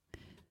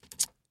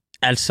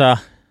 Altså,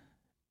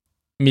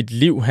 mit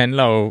liv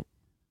handler jo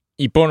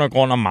i bund og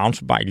grund om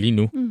mountainbike lige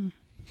nu.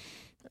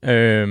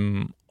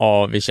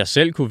 Og hvis jeg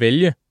selv kunne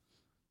vælge,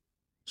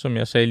 som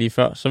jeg sagde lige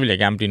før, så ville jeg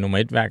gerne blive nummer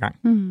 1 hver gang.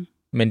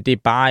 Men det er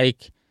bare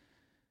ikke,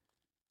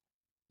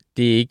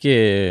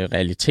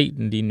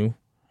 realiteten lige nu.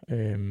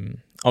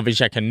 Og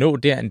hvis jeg kan nå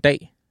der en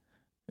dag,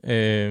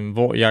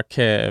 hvor jeg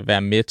kan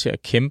være med til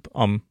at kæmpe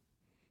om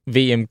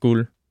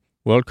VM-guld,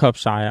 World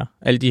Cup-sejre,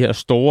 alle de her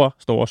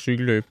store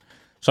cykelløb,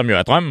 som jo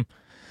er drømmen,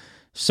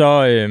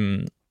 så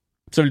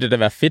vil det da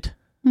være fedt.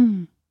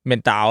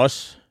 Men der er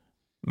også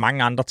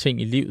mange andre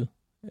ting i livet.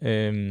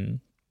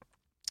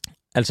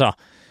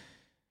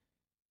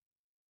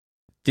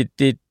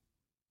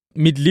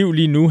 Mit liv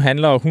lige nu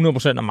handler jo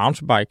 100% om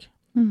mountainbike.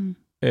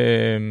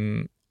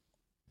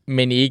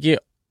 Men ikke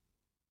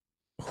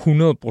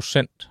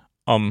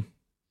 100% om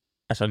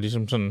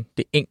ligesom sådan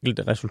det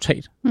enkelte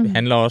resultat. Det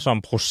handler også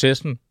om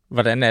processen.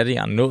 Hvordan er det,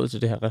 jeg er nået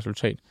til det her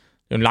resultat?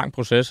 Det er en lang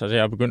proces, jeg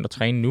er begyndt at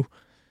træne nu,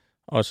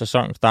 og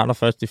sæsonen starter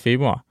først i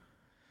februar.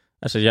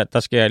 Altså, der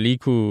skal jeg lige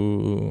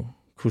kunne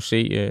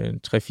se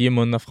 3-4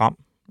 måneder frem.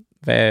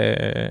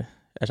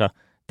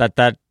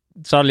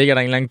 Så ligger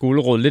der en eller anden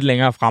gulerod lidt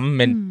længere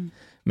fremme,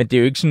 men det er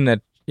jo ikke sådan, at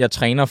jeg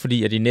træner,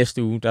 fordi at i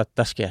næste uge,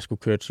 der skal jeg sgu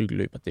køre et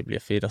cykelløb, og det bliver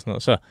fedt og sådan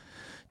noget. Så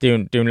det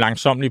er jo en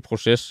langsomlig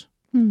proces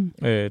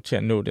til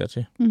at nå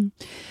dertil.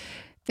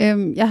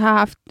 Jeg har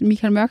haft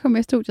Michael Mørker med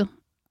i studiet,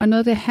 og noget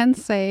af det, han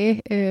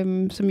sagde,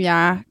 som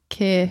jeg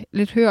kan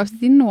lidt høre også i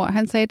dine ord,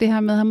 han sagde det her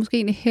med, at han måske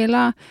egentlig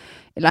hellere,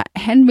 eller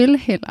han vil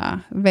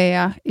hellere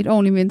være et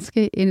ordentligt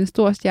menneske end en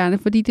stor stjerne,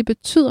 fordi det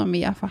betyder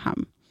mere for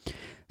ham.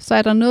 Så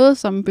er der noget,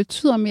 som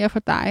betyder mere for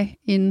dig,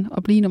 end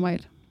at blive nummer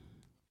 1?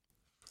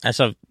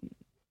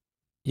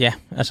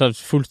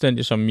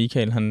 Fuldstændig som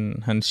Michael,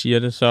 han siger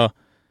det, så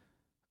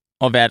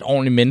at være et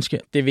ordentligt menneske,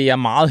 det vil jeg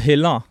meget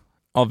hellere.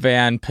 At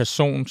være en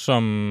person,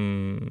 som,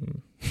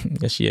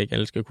 jeg siger ikke,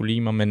 alle skal kunne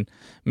lide mig, men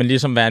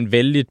ligesom være en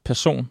vældig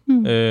person,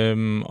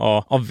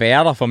 og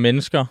være der for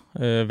mennesker,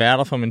 være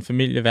der for min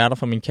familie, være der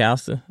for min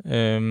kæreste,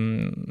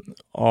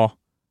 og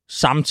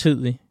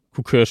samtidig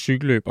kunne køre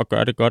cykelløb og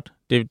gøre det godt.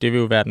 Det vil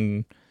jo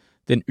være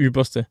den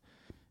ypperste.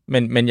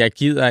 Men jeg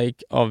gider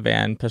ikke at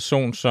være en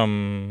person,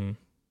 som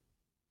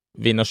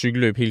vinder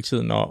cykelløb hele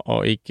tiden,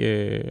 og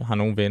ikke har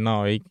nogen venner,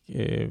 og ikke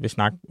vil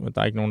snakke.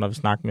 Der er ikke nogen, der vil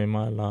snakke med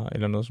mig,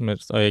 eller noget som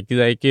helst. Og jeg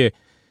gider ikke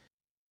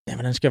Ja,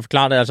 hvordan skal jeg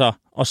forklare det? Altså,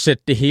 at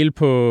sætte det hele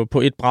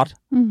på et bræt.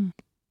 Mm.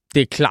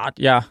 Det er klart,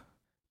 jeg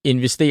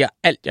investerer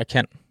alt, jeg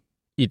kan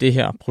i det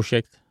her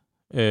projekt.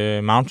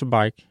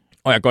 Mountainbike.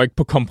 Og jeg går ikke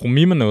på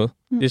kompromis med noget.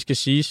 Det skal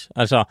siges.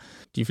 Altså,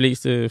 de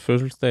fleste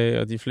fødselsdage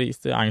og de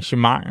fleste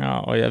arrangementer,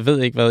 og jeg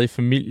ved ikke hvad i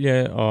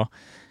familie og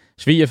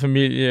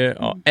svigerfamilie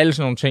og alle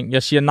sådan nogle ting.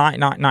 Jeg siger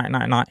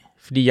nej.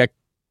 Fordi jeg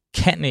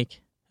kan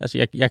ikke.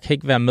 Altså, jeg kan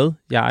ikke være med.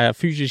 Jeg er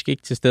fysisk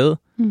ikke til stede.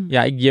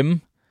 Jeg er ikke hjemme.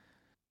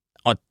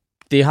 Og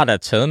det har da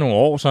taget nogle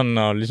år sådan,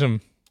 og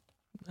ligesom...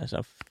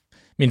 Altså,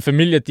 min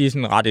familie, de er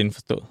sådan ret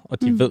indforstået,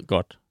 og de ved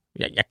godt,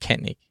 jeg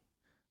kan ikke,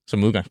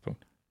 som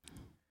udgangspunkt.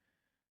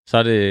 Så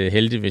er det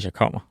heldigt, hvis jeg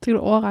kommer. Det er du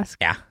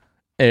overrasket. Ja.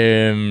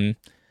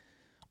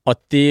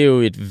 Og det er jo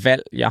et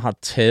valg, jeg har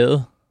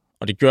taget,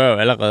 og det gør jeg jo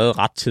allerede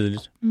ret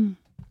tidligt.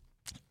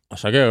 Og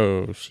så kan jeg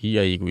jo sige,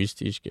 at jeg er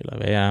egoistisk, eller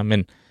hvad jeg er,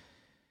 men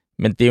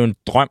det er jo en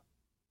drøm,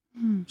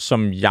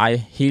 som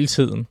jeg hele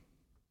tiden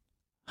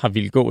har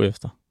ville gå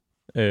efter.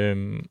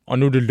 Og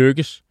nu det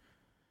lykkes,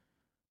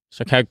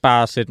 så kan jeg ikke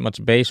bare sætte mig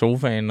tilbage i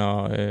sofaen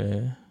og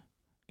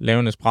lave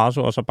en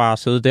espresso, og så bare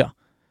sidde der.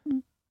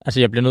 Altså,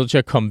 jeg bliver nødt til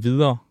at komme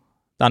videre.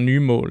 Der er nye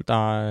mål,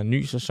 der er en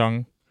ny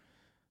sæson,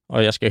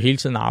 og jeg skal jo hele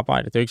tiden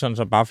arbejde. Det er jo ikke sådan,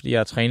 så bare fordi jeg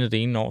har trænet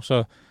det ene år,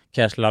 så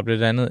kan jeg slappe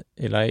lidt andet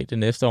eller af det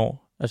næste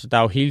år. Altså, der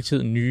er jo hele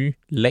tiden nye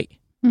lag,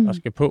 der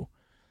skal på.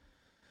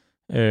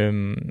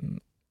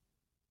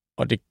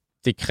 Og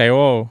det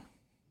kræver jo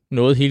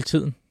noget hele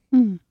tiden.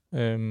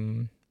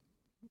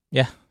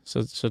 Ja,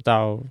 så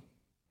der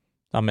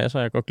er masser,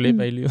 jeg går glip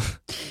af i livet.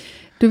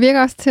 Du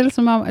virker også til,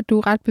 som om, at du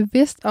er ret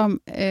bevidst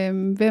om,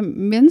 hvem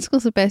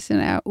mennesket Sebastian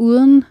er,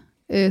 uden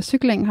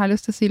cyklingen, har jeg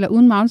lyst til at sige, eller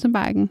uden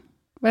mountainbiken.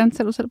 Hvordan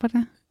ser du selv på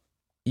det?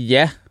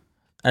 Ja,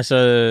 altså,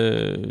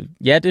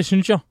 ja, det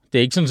synes jeg. Det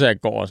er ikke sådan, at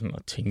jeg går sådan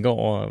og tænker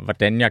over,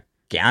 hvordan jeg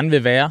gerne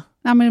vil være.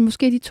 Nej, men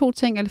måske de to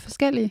ting er lidt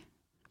forskellige.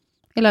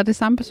 Eller er det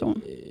samme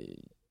person?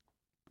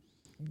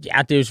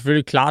 Ja, det er jo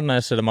selvfølgelig klart, når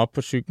jeg sætter mig op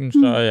på cyklen,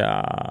 så er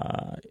jeg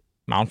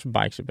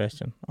mountainbike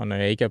Sebastian. Og når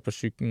jeg ikke er på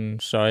cyklen,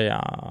 så er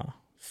jeg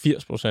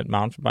 80%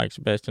 mountainbike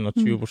Sebastian og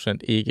 20%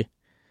 ikke.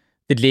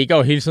 Det ligger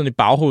jo hele tiden i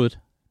baghovedet.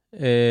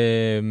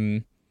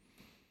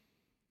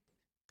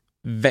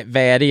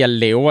 Hvad er det, jeg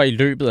laver i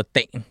løbet af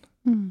dagen?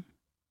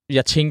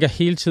 Jeg tænker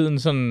hele tiden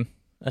sådan,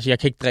 altså jeg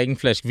kan ikke drikke en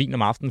flaske vin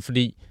om aftenen,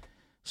 fordi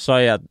så er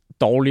jeg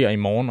dårligere i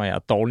morgen, og jeg er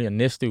dårligere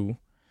næste uge.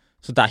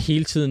 Så der er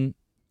hele tiden,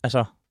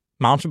 altså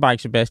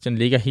mountainbike Sebastian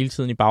ligger hele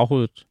tiden i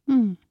baghovedet,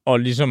 og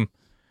ligesom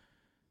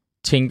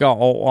tænker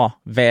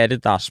over, hvad er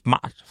det, der er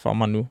smart for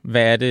mig nu?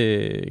 Hvad er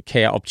det,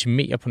 kan jeg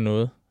optimere på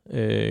noget?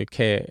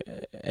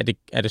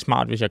 Er det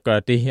smart, hvis jeg gør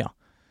det her?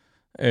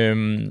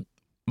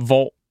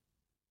 Hvor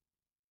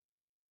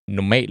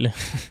normale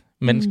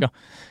mennesker,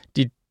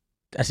 de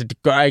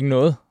gør ikke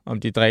noget, om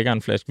de drikker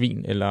en flaske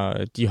vin,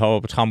 eller de hopper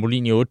på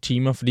trampolin i 8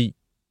 timer, fordi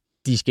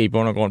de skal i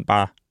bund og grund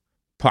bare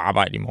på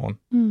arbejde i morgen.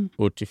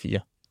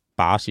 8-4.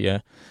 Bare siger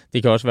jeg.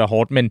 Det kan også være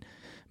hårdt, men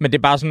det er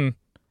bare sådan,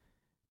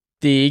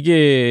 det er ikke...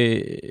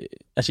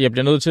 Altså, jeg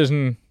bliver nødt til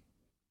sådan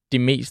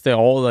det meste af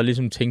året at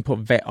ligesom tænke på,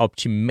 hvad er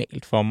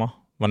optimalt for mig?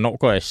 Hvornår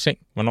går jeg i seng?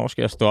 Hvornår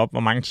skal jeg stå op? Hvor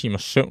mange timer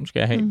søvn skal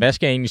jeg have? Hvad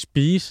skal jeg egentlig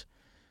spise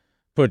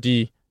på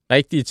de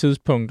rigtige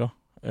tidspunkter?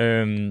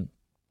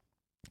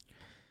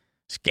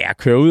 Skal jeg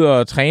køre ud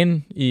og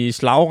træne i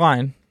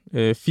slagregn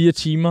 4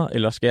 timer,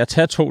 eller skal jeg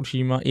tage 2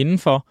 timer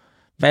indenfor?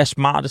 Hvad er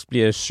smartest?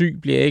 Bliver jeg syg?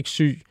 Bliver jeg ikke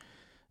syg?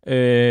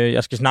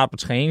 Jeg skal snart på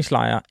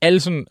træningslejre. Alle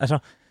sådan, altså,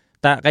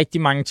 der er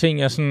rigtig mange ting,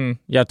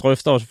 jeg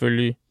drøfter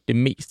selvfølgelig det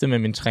meste med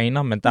min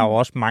træner, men der er jo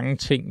også mange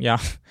ting, jeg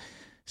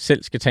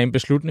selv skal tage en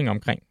beslutning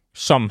omkring,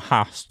 som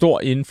har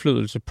stor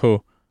indflydelse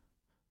på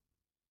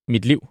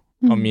mit liv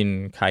og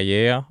min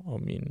karriere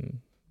og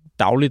min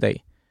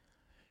dagligdag.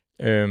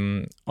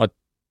 Og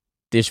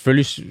det er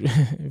selvfølgelig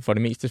for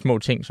det meste små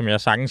ting, som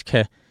jeg sagtens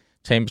kan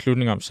tage en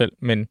beslutning om selv,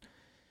 men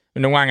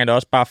nogle gange er det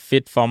også bare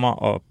fedt for mig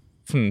at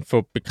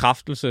få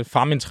bekræftelse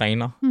fra min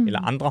træner eller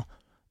andre,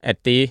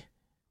 at det,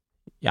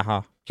 jeg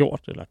har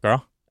gjort eller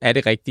gør, er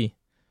det rigtige.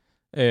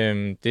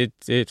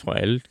 Det tror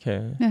jeg, alle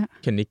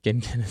kan ikke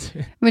genkende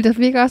til. Men det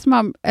virker også som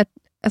om, at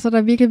altså,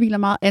 der virkelig hviler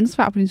meget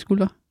ansvar på dine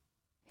skuldre.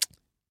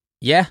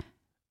 Ja,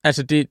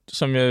 altså det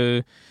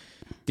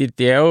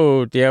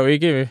er jo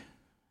ikke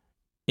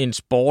en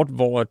sport,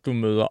 hvor du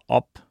møder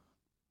op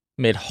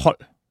med et hold.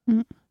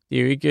 Det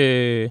er jo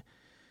ikke...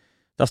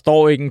 Der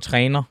står ikke en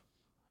træner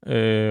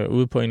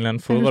ude på en eller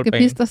anden fodboldbane. Du skal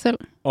pisse dig selv.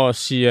 Og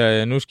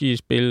siger, nu skal I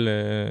spille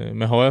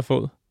med højre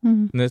fod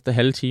næste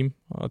halve time,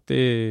 og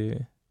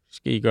det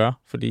skal I gøre,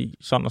 fordi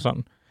sådan og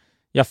sådan.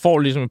 Jeg får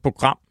ligesom et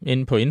program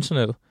inde på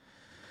internettet,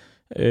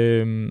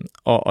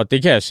 og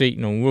det kan jeg se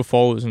nogle uger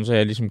forud, så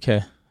jeg ligesom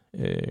kan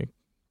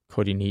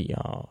koordinere,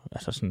 og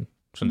altså sådan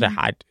der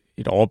har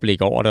et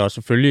overblik over det, og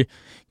selvfølgelig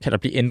kan der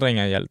blive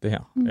ændringer i alt det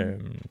her.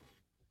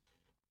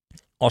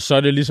 Og så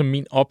er det ligesom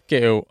min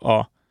opgave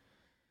at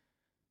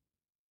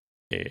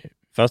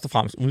først og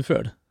fremmest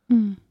udføre det,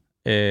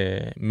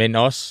 men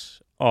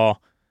også at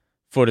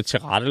få det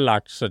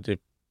tilrettelagt, så det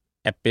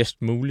er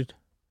bedst muligt.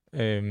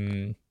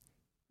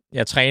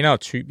 Jeg træner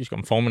typisk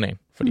om formiddagen,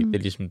 fordi det er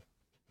ligesom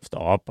står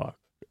op, og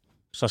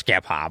så skal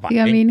jeg på arbejde.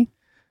 Det giver mening.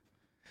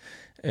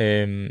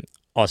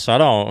 Og så er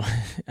der jo,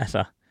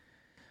 altså,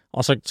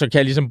 og så kan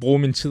jeg ligesom bruge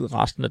min tid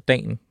resten af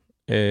dagen,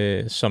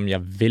 som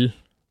jeg vil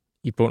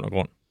i bund og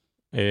grund.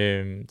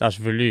 Der er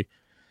selvfølgelig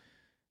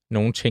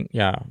nogle ting,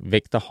 jeg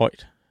vægter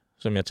højt,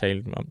 som jeg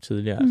talte om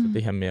tidligere, altså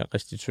det her med at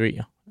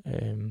restituere.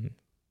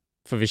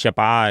 For hvis jeg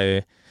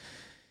bare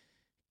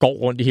går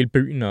rundt i hele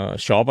byen og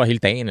shopper hele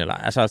dagen, eller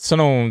altså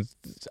sådan nogle,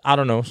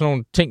 sådan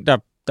nogle ting,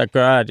 der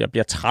gør, at jeg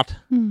bliver træt,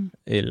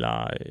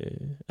 eller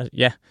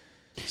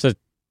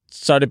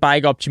så er det bare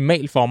ikke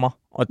optimalt for mig.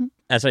 Og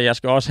altså, jeg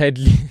skal også have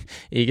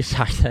ikke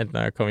sagt, at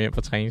når jeg kommer hjem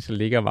fra træning, så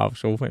ligger jeg bare på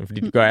sofaen,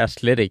 fordi det gør jeg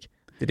slet ikke.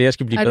 Det er det, jeg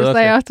skal blive bedre til.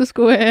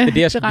 Det er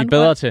det, jeg skal blive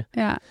bedre til.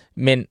 Ja.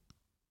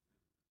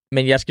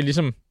 Men jeg skal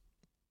ligesom,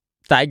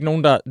 der er ikke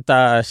nogen,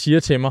 der siger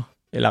til mig,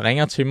 eller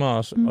ringer til mig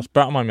og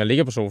spørger mig, om jeg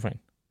ligger på sofaen.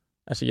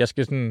 Altså, jeg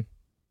skal sådan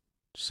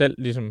selv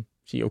ligesom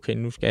sige, okay,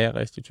 nu skal jeg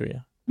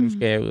restituere. Nu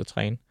skal jeg ud og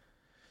træne.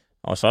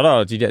 Og så er der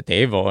jo de der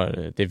dage, hvor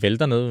det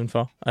vælter ned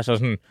udenfor. Altså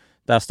sådan,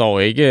 der står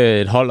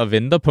ikke et hold og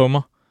venter på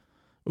mig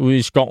ude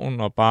i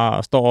skoven, og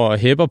bare står og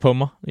hæpper på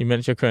mig,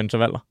 imens jeg kører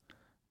intervaller.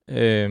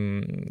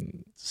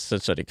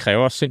 Så det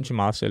kræver sindssygt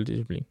meget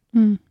selvdisciplin.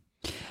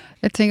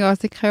 Jeg tænker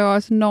også, det kræver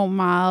også enormt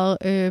meget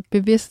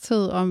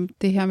bevidsthed om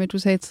det her med, du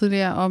sagde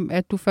tidligere, om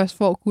at du først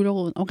får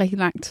guleroden om rigtig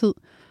lang tid.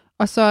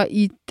 Og så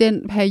i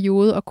den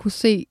periode at kunne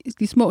se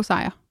de små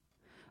sejre.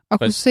 Og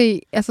kunne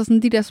se altså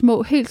sådan de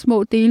der helt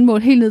små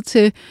delmål, helt ned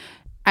til,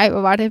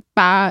 hvor var det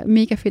bare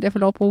mega fedt at få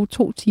lov at bruge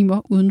 2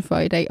 timer udenfor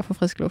i dag og få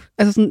frisk luft.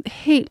 Altså sådan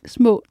helt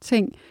små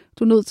ting,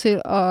 du er nødt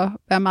til at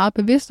være meget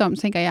bevidst om,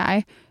 tænker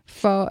jeg,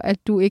 for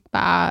at du ikke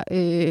bare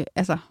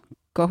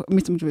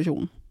mister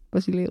motivationen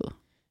på sit liv.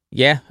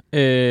 Ja,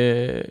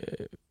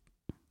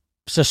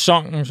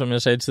 sæsonen, som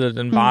jeg sagde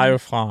tidligere, den var jo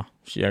fra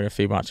cirka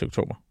februar til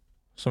oktober.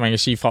 Så man kan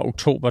sige fra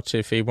oktober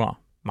til februar,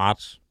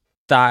 marts.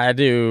 Der er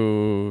det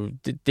jo,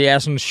 det er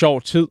sådan en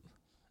sjov tid.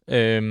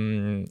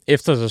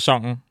 Efter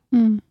sæsonen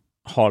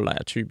holder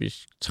jeg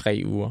typisk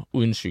 3 uger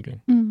uden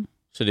cykling.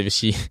 Så det vil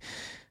sige,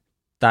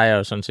 der er jeg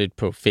jo sådan set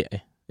på ferie.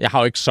 Jeg har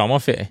jo ikke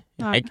sommerferie,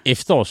 jeg har ikke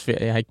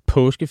efterårsferie, jeg har ikke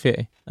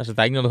påskeferie. Altså, der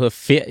er ikke noget, der hedder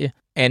ferie,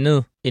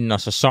 andet end når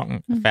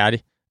sæsonen er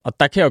færdig. Og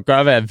der kan jeg jo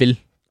gøre, hvad jeg vil.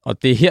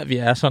 Og det er her, vi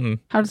er sådan...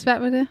 Har du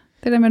svært ved det?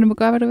 Det der med, at du må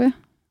gøre, hvad du vil?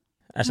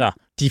 Altså,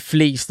 de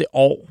fleste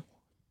år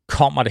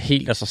kommer det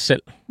helt af sig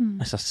selv.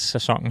 Altså,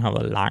 sæsonen har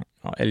været lang,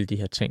 og alle de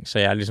her ting. Så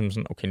jeg er ligesom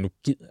sådan, okay, nu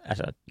gider...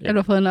 Altså, du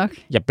har fået nok?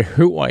 Jeg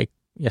behøver ikke.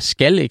 Jeg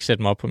skal ikke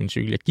sætte mig op på min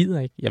cykel. Jeg gider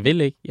ikke. Jeg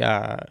vil ikke.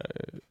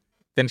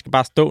 Den skal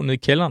bare stå nede i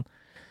kælderen.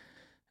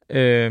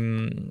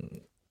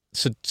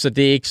 Så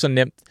det er ikke så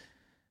nemt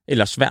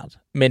eller svært.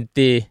 Men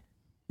jeg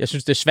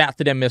synes, det er svært,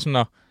 det der med sådan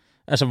at...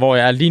 Altså, hvor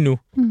jeg er lige nu,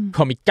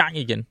 komme i gang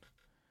igen.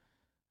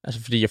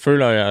 Altså, fordi jeg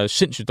føler, at jeg er i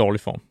sindssygt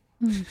dårlig form.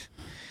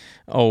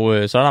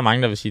 Og så er der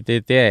mange, der vil sige,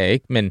 det er jeg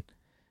ikke. Men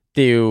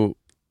det er jo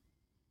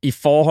i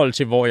forhold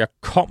til, hvor jeg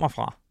kommer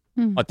fra.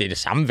 Og det er det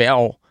samme hver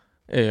år.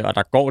 Og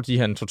der går de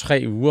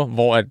her 2-3 uger,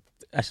 hvor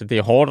det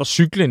er hårdt at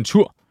cykle en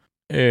tur.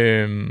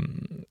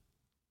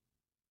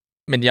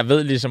 Men jeg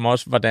ved ligesom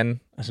også, hvordan...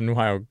 Altså, nu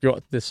har jeg jo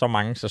gjort det så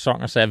mange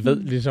sæsoner, så jeg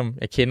ved ligesom,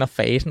 jeg kender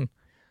fasen.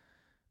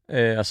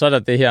 Og så er der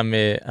det her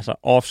med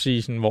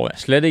off-season, hvor jeg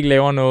slet ikke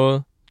laver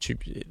noget.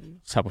 Typ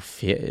tager på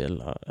ferie,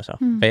 eller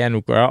hvad jeg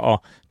nu gør,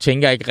 og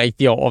tænker ikke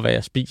rigtig over, hvad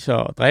jeg spiser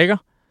og drikker.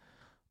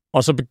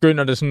 Og så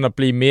begynder det sådan at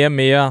blive mere og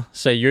mere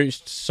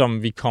seriøst,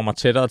 som vi kommer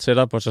tættere og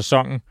tættere på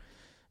sæsonen.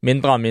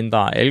 Mindre og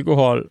mindre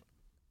alkohol,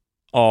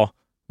 og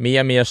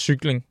mere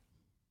cykling.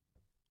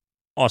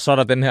 Og så er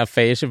der den her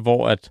fase,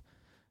 hvor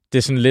det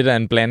er sådan lidt af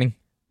en blanding.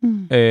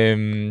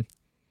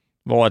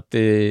 Hvor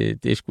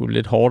det er sgu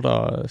lidt hårdt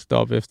at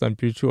stoppe efter en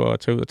bytur og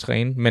tage ud og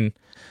træne.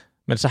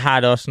 Men så har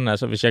jeg det også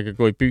sådan, hvis jeg kan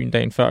gå i byen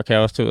dagen før, kan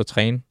jeg også tage ud og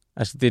træne.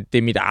 Altså, det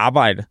er mit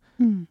arbejde.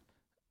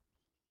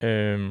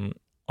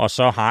 Og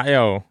så har jeg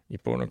jo i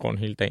bund og grund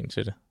hele dagen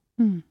til det.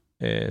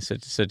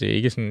 Så det er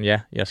ikke sådan,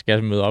 jeg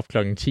skal møde op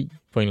 10:00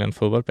 på en eller anden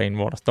fodboldbane,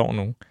 hvor der står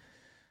nogen.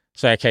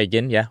 Så jeg kan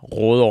igen,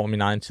 råde over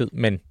min egen tid,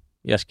 men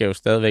jeg skal jo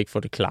stadigvæk få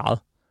det klaret.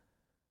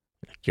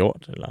 Eller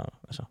gjort,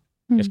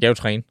 jeg skal jo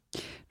træne.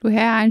 Du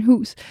har egen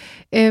hus.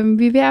 Vi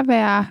er ved at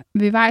være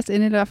ved vejs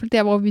ende, i hvert fald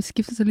der, hvor vi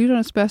skifter til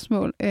lytternes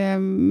spørgsmål.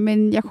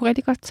 Men jeg kunne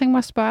rigtig godt tænke mig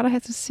at spørge dig her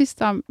til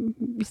sidst om,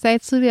 vi sagde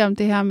tidligere om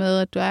det her med,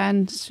 at du er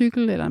en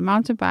cykel eller en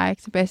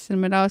mountainbike, Sebastian,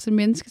 men der er også et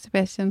menneske,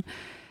 Sebastian.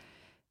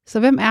 Så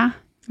hvem er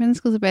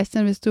mennesket,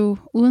 Sebastian, hvis du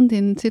uden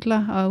dine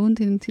titler, og uden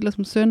dine titler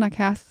som søn og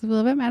kæreste, så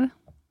videre, hvem er det?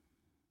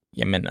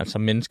 Jamen,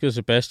 mennesket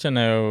Sebastian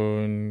er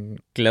jo en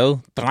glad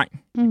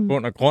dreng i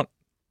bund og grund,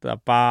 der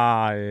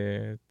bare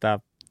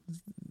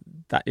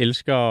der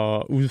elsker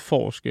at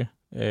udforske,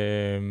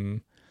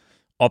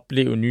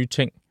 opleve nye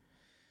ting,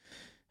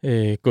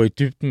 gå i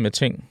dybden med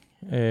ting,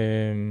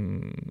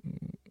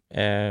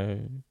 er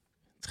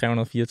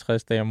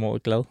 364 dage om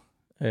året glad.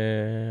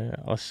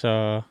 Og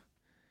så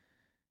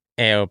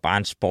er jeg jo bare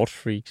en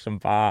sportsfreak, som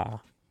bare...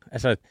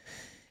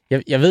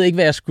 Jeg ved ikke,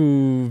 hvad jeg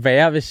skulle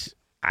være, hvis...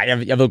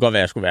 jeg ved godt,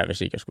 hvad jeg skulle være,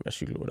 hvis ikke jeg skulle være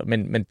cykelrytter.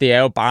 Men det er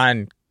jo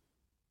bare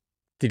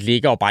det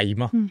ligger jo bare i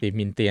mig. Det er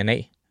min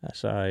DNA.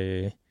 Altså,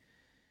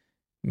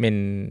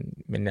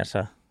 men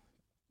altså,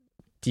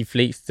 de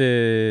fleste,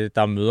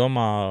 der møder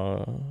mig,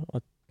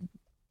 og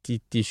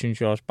de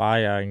synes jo også bare,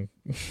 at jeg er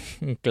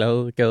en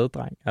glad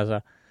gadedreng. Altså,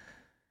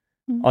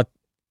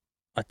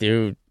 og det er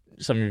jo,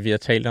 som vi har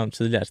talt om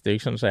tidligere, altså, det er jo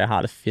ikke sådan, at jeg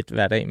har det fedt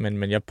hver dag,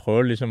 men jeg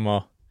prøver ligesom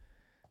at,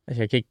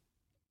 altså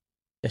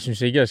jeg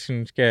synes ikke, at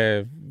jeg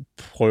skal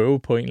prøve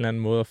på en eller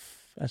anden måde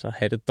at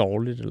have det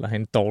dårligt, eller have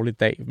en dårlig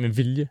dag med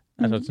vilje.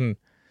 Altså sådan,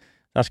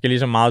 der skal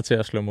ligesom meget til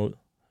at slå mig ud.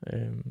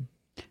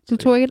 Du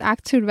tog ikke et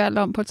aktivt valg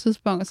om på et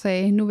tidspunkt og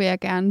sagde, nu vil jeg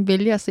gerne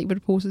vælge at se på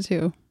det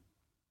positive?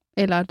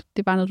 Eller det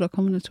er bare noget, der er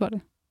kommet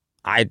naturligt?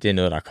 Nej, det er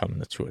noget, der er kommet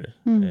naturligt.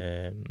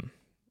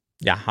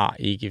 Jeg har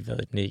ikke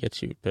været et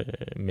negativt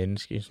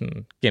menneske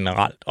sådan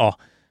generelt, og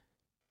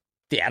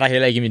det er der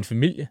heller ikke i min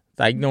familie.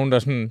 Der er ikke nogen, der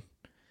sådan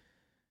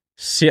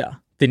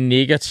ser det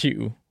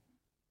negative.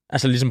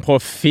 Altså ligesom prøve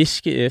at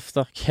fiske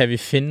efter, kan vi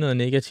finde noget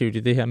negativt i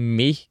det her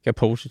mega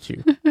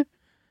positivt?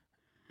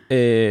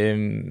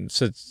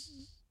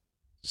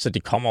 Så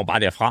det kommer jo bare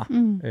derfra.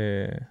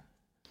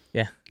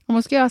 Ja. Og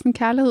måske også en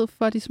kærlighed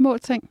for de små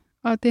ting,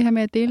 og det her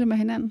med at dele med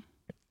hinanden.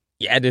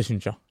 Ja, det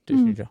synes jeg.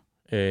 Synes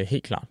jeg.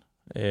 Helt klart.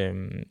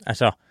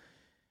 Altså,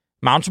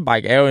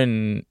 mountainbike er jo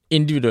en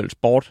individuel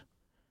sport.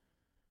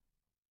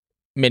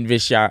 Men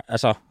hvis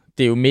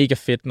det er jo mega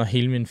fedt, når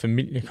hele min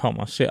familie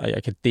kommer og ser, og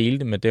jeg kan dele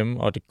det med dem,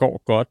 og det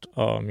går godt,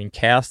 og min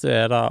kæreste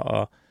er der,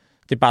 og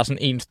det er bare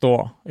sådan en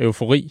stor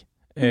eufori.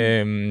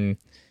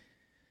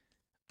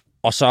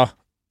 Og så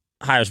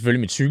har jeg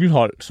selvfølgelig mit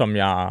cykelhold, som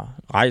jeg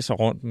rejser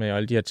rundt med, og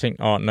alle de her ting,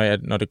 og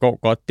når det går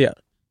godt der,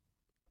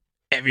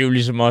 er vi jo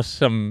ligesom også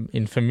som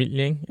en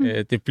familie,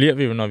 ikke? Det bliver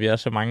vi jo, når vi er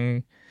så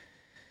mange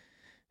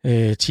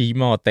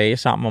timer og dage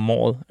sammen om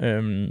året.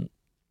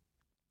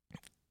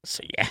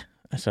 Så ja,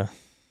 altså...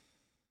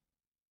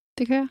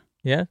 Det kan jeg.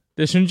 Ja,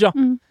 det synes jeg.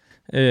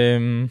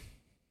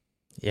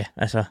 Ja,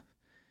 altså...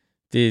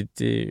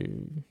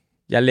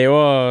 Jeg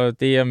laver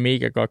det, jeg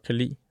mega godt kan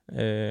lide.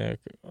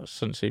 Og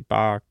sådan set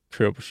bare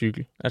køre på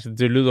cykel. Altså,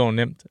 det lyder jo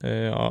nemt.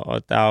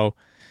 Og der er jo...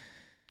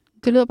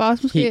 Det lyder bare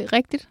også måske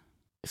rigtigt.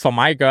 For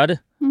mig gør det.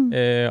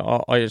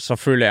 Og så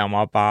føler jeg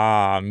mig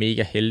bare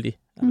mega heldig.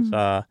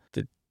 Altså,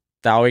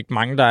 der er jo ikke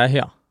mange, der er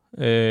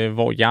her,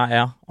 hvor jeg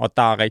er. Og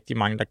der er rigtig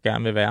mange, der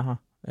gerne vil være her.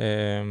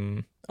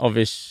 Og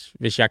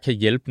hvis jeg kan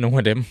hjælpe nogle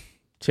af dem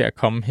til at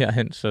komme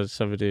herhen,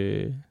 så vil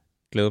det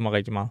glæde mig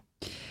rigtig meget.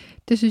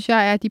 Det synes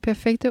jeg er de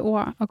perfekte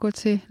ord at gå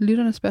til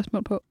lytternes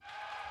spørgsmål på.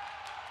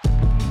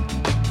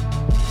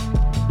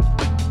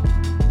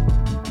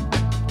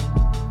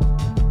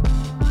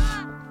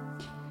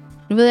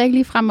 Nu ved jeg ikke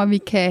lige frem, om vi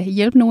kan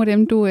hjælpe nogle af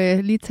dem, du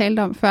lige talte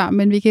om før,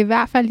 men vi kan i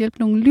hvert fald hjælpe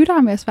nogle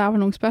lyttere med at svare på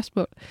nogle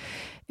spørgsmål.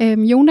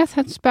 Jonas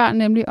han spørger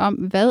nemlig om,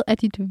 hvad er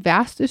dit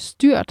værste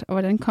styrt, og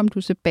hvordan kom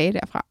du tilbage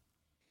derfra?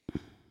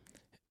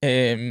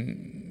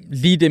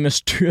 Lige det med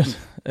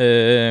styrt,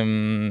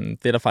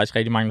 det er der faktisk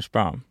rigtig mange, der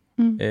spørger om.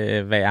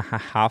 Hvad jeg har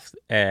haft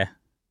af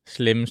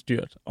slemme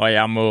styrt. Og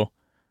jeg må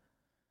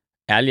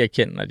ærligt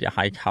erkende, at jeg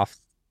har ikke haft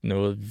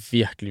noget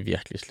virkelig,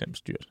 virkelig slemt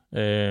styrt.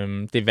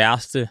 Det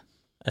værste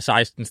er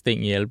 16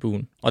 sting i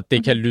albuen. Og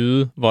det kan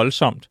lyde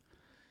voldsomt.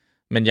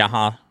 Men jeg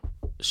har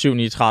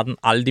 7-9-13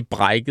 aldrig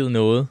brækket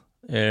noget.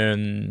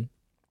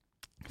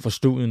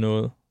 Forstuet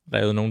noget.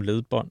 Revet nogle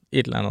ledbånd.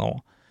 Et eller andet over.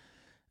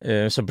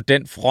 Så på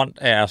den front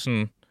er jeg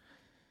sådan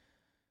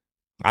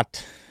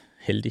ret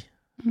heldig.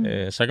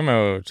 Så kan man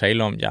jo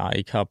tale om, at jeg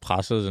ikke har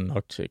presset det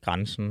nok til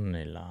grænsen,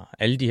 eller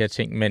alle de her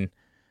ting, men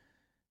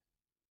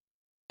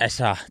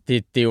altså,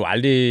 det er jo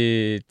aldrig,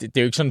 det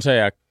er jo ikke sådan, at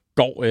jeg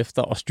går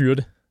efter at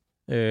styrte.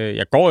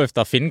 Jeg går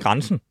efter at finde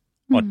grænsen,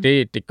 og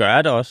det gør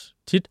jeg da også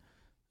tit.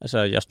 Altså,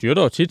 jeg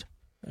styrter jo tit,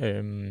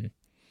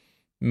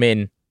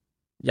 men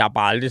jeg er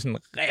bare aldrig sådan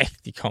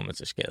rigtig kommet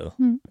til skade.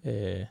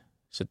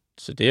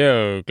 Så det er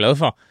jeg jo glad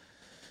for.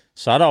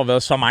 Så har der jo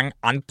været så mange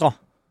andre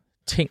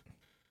ting,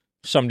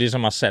 som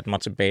ligesom har sat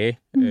mig tilbage.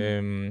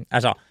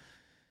 Altså,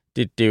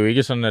 det er jo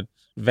ikke sådan, at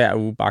hver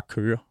uge bare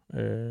kører.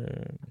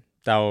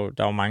 Der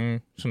er jo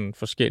mange sådan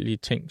forskellige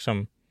ting,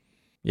 som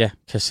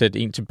kan sætte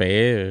en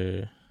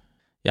tilbage.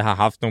 Jeg har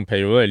haft nogle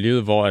perioder i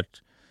livet, hvor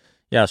at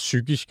jeg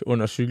psykisk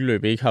under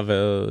cykelløb ikke har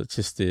været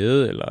til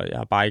stede, eller jeg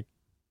har bare ikke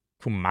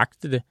kunne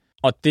magte det.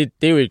 Og det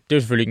er jo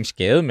selvfølgelig ikke en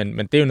skade, men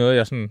det er jo noget,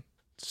 jeg sådan...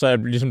 Så er jeg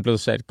ligesom blevet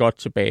sat godt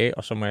tilbage,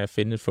 og så må jeg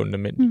finde et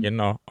fundament igen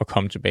og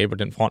komme tilbage på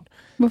den front.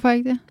 Hvorfor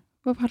ikke det?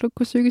 Hvorfor har du ikke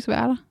kunnet psykisk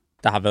være der?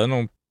 Der har været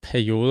nogle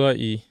perioder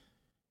i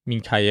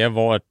min karriere,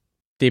 hvor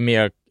det er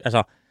mere...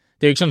 Altså,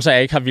 det er jo ikke sådan, at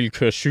jeg ikke har ville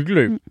køre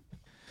cykelløb.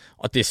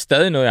 Og det er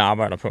stadig noget, jeg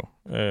arbejder på.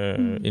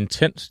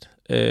 Intenst.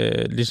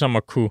 Ligesom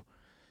at kunne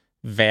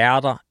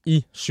være der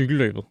i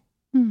cykelløbet.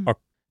 Og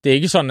det er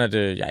ikke sådan, at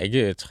jeg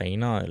ikke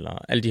træner,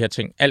 eller alle de her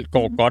ting. Alt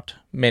går godt,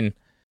 men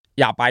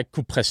jeg har bare ikke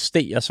kunne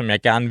præstere, som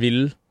jeg gerne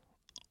ville.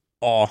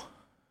 Og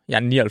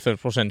jeg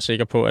er 99%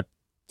 sikker på, at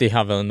det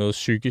har været noget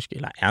psykisk,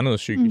 eller er noget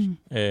psykisk,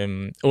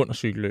 under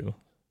cykelløbet.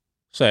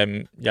 Så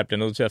jeg bliver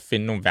nødt til at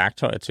finde nogle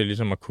værktøjer til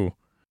ligesom at kunne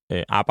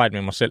arbejde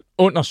med mig selv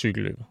under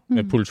cykelløbet,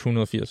 med puls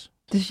 180.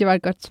 Det synes jeg var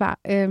et godt svar.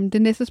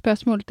 Det næste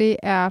spørgsmål, det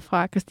er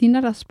fra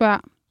Christina, der spørger,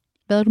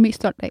 hvad er du mest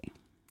stolt af?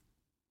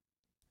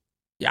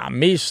 Jeg er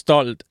mest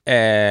stolt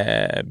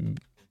af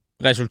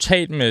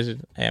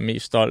resultatmæssigt, er jeg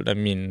mest stolt af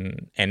min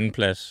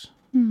andenplads.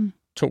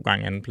 2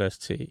 gange andenplads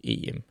til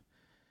EM.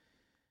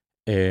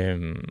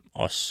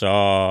 Og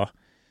så,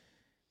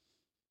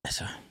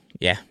 altså,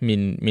 ja,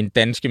 mine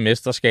danske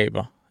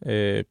mesterskaber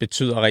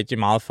betyder rigtig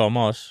meget for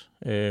mig også.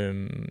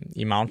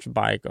 I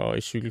mountainbike og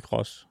i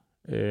cykelcross.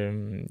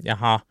 Jeg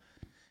har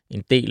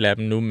en del af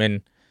dem nu,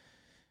 men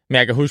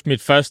jeg kan huske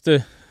mit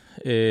første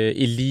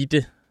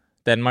elite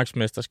Danmarks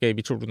mesterskab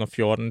i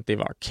 2014, det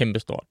var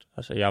kæmpestort.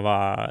 Altså, jeg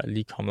var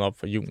lige kommet op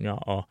for junior,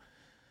 og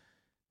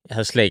jeg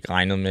havde slet ikke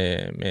regnet med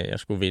at jeg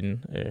skulle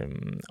vinde.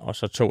 Og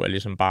så tog jeg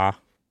ligesom bare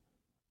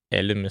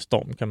alle med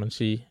storm, kan man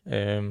sige,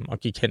 og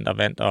gik hen og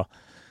vandt. Og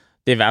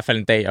det er i hvert fald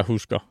en dag, jeg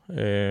husker,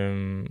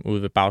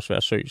 ude ved Bagsvær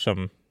Sø,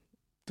 som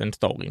den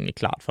står rimelig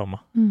klart for mig.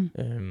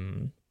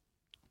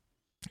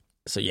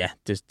 Så ja,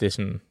 det er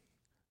sådan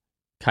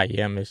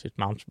karrieremæssigt,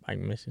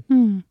 mountainbike-mæssigt.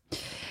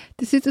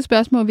 Det sidste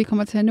spørgsmål, vi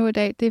kommer til at nå i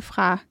dag, det er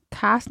fra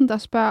Carsten, der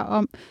spørger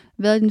om,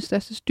 hvad er din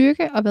største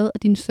styrke, og hvad er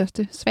din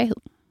største svaghed?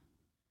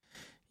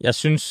 Jeg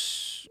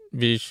synes,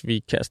 hvis vi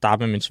kan starte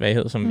med min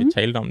svaghed, som vi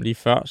talte om lige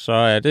før, så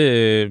er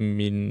det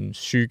min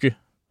psyke.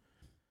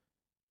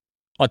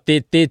 Og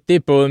det er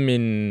både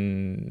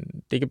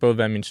det kan både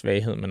være min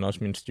svaghed, men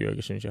også min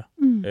styrke, synes jeg.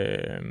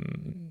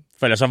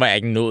 For ellers så var jeg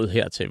ikke nået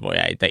hertil, hvor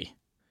jeg er i dag.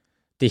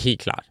 Det er helt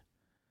klart.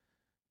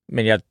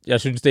 Men jeg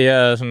synes, det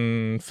jeg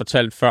sådan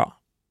fortalt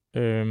før,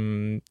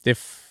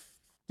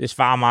 det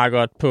svarer meget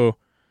godt på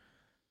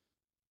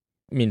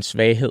min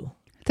svaghed.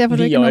 Derfor er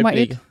du ikke nummer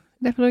 1.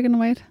 Derfor er du ikke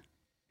nummer 1.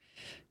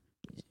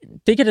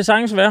 Det kan det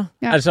sagtens være.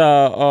 Ja. Altså,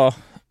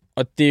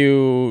 og det er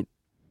jo...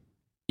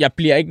 Jeg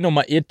bliver ikke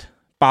nummer 1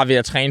 bare ved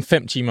at træne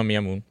 5 timer mere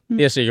om ugen. Det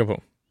er jeg sikker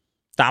på.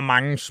 Der er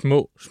mange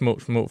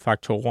små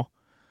faktorer,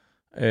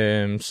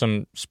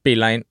 som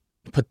spiller ind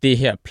på det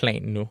her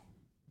plan nu.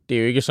 Det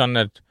er jo ikke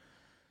sådan,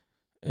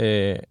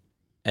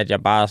 at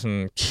jeg bare er sådan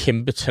en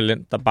kæmpe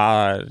talent, der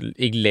bare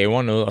ikke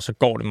laver noget, og så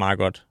går det meget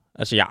godt.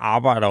 Altså, jeg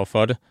arbejder jo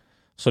for det.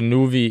 Så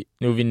nu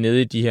er vi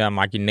nede i de her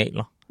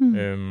marginaler.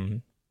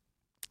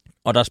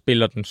 Og der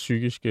spiller den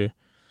psykiske...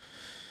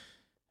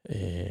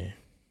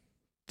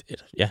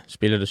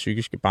 spiller det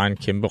psykiske bare en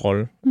kæmpe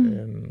rolle.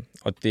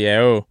 Og det er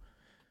jo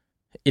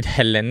et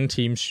 1,5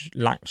 times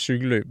langt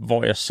cykelløb,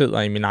 hvor jeg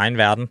sidder i min egen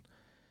verden.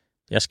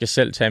 Jeg skal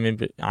selv tage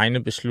mine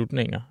egne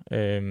beslutninger.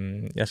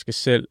 Jeg skal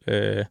selv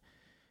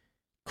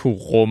kunne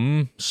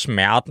rumme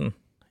smerten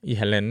i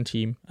 1,5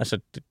 time. Altså,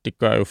 det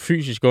gør jo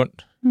fysisk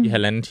ondt i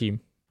 1,5 time.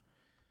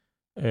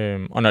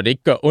 Og når det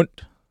ikke gør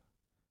ondt,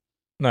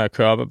 når jeg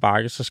kører op ad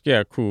bakke, så skal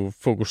jeg kunne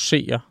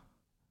fokusere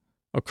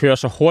og køre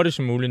så hurtigt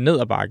som muligt ned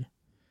ad bakke.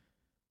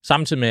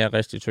 Samtidig med, at jeg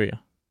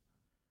restituerer.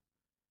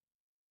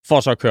 For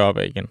så at køre op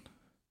ad igen.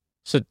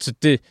 Så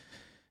det...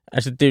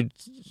 Altså, det...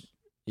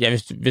 Ja,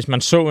 hvis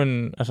man så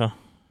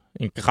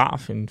en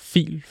graf, en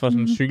fil for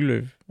sådan en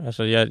cykelløb.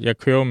 Altså, jeg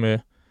kører med...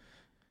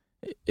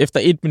 Efter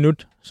 1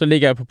 minut, så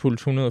ligger jeg på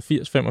puls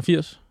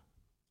 180-85.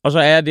 Og så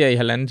er jeg der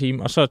i 1,5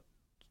 time, og så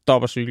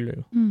stopper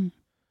cykelløbet.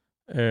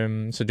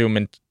 Så det er jo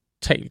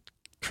mentalt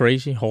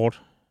crazy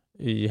hårdt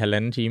i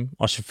 1,5 time.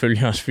 Og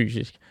selvfølgelig også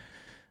fysisk.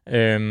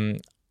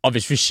 Og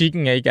hvis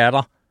fysikken ikke er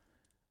der...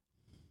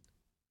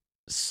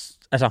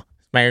 Altså,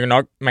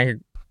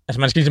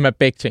 man skal ligesom have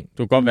begge ting.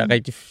 Du kan godt være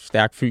rigtig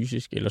stærk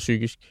fysisk eller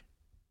psykisk.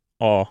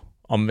 Og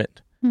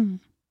omvendt.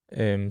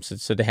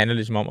 Så det handler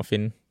ligesom om at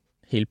finde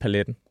hele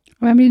paletten.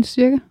 Hvad er min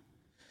styrke?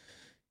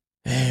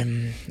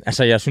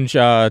 Jeg synes,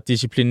 jeg er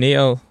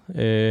disciplineret.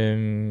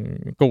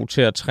 God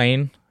til at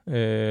træne.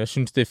 Jeg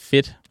synes, det er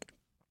fedt.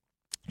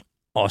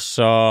 Og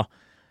så...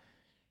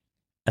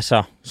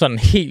 sådan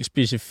helt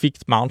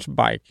specifikt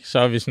mountainbike, så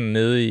er vi sådan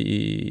nede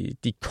i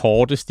de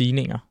korte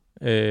stigninger.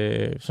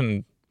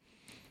 Sådan,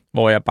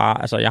 hvor jeg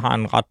bare... jeg har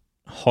en ret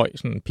høj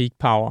sådan peak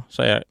power,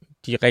 så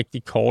de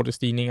rigtig korte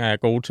stigninger er jeg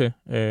god til.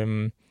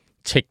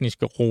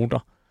 Tekniske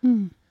ruter.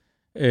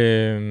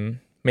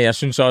 Men jeg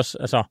synes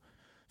også,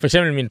 for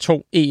eksempel mine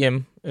 2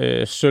 EM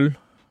sølv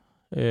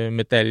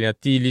medaljer,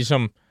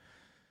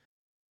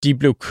 de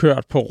blev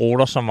kørt på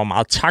ruter, som var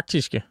meget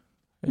taktiske.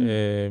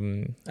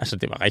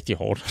 Det var rigtig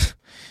hårdt.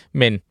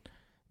 men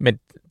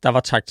der var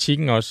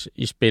taktikken også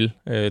i spil.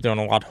 Det var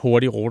nogle ret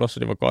hurtige ruter, så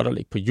det var godt at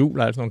ligge på hjul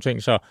og sådan nogle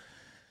ting.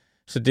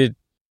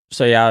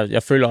 Så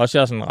jeg føler også, at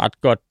jeg er sådan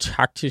ret godt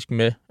taktisk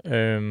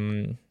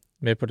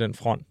med på den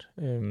front.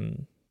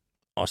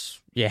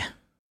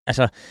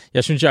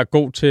 Jeg synes, jeg er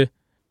god til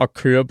at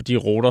køre på de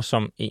ruter,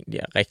 som egentlig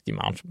er rigtig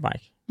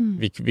mountainbike.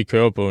 Vi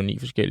kører på 9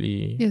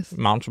 forskellige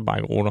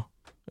mountainbike-ruter.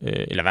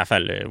 Eller i hvert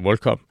fald World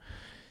Cup.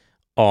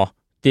 Og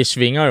det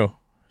svinger jo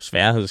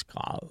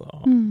sværhedsgrad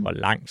og hvor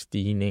lang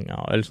stigning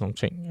og alle sådan nogle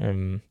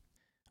ting.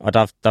 Og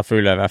der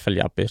føler jeg i hvert fald, at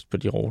jeg er bedst på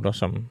de ruter,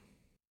 som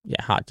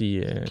har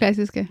de...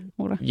 klassiske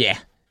ruter. Ja,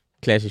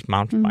 klassisk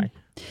mountainbike.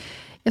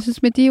 Jeg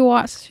synes, med de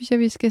ord, så synes jeg,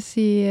 vi skal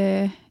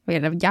sige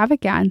Jeg vil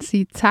gerne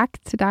sige tak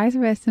til dig,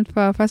 Sebastian,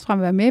 for først og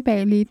fremmest at være med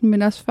bag eliten,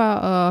 men også for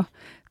at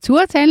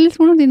turde tale en lille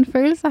smule om dine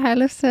følelser, har jeg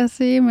lyst til at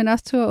sige, men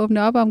også turde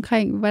åbne op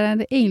omkring, hvordan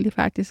det egentlig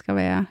faktisk skal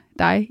være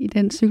dig i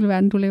den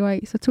cykelverden, du lever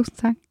i. Så tusind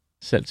tak.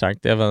 Selv tak.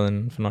 Det har været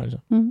en fornøjelse.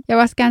 Jeg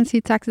vil også gerne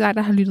sige tak til dig,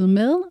 der har lyttet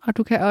med, og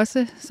du kan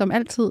også, som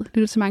altid,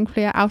 lytte til mange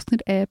flere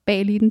afsnit af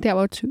Bag Eliten, der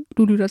hvor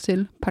du lytter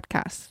til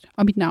podcast.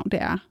 Og mit navn,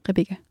 det er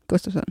Rebecca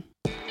Gustafsson.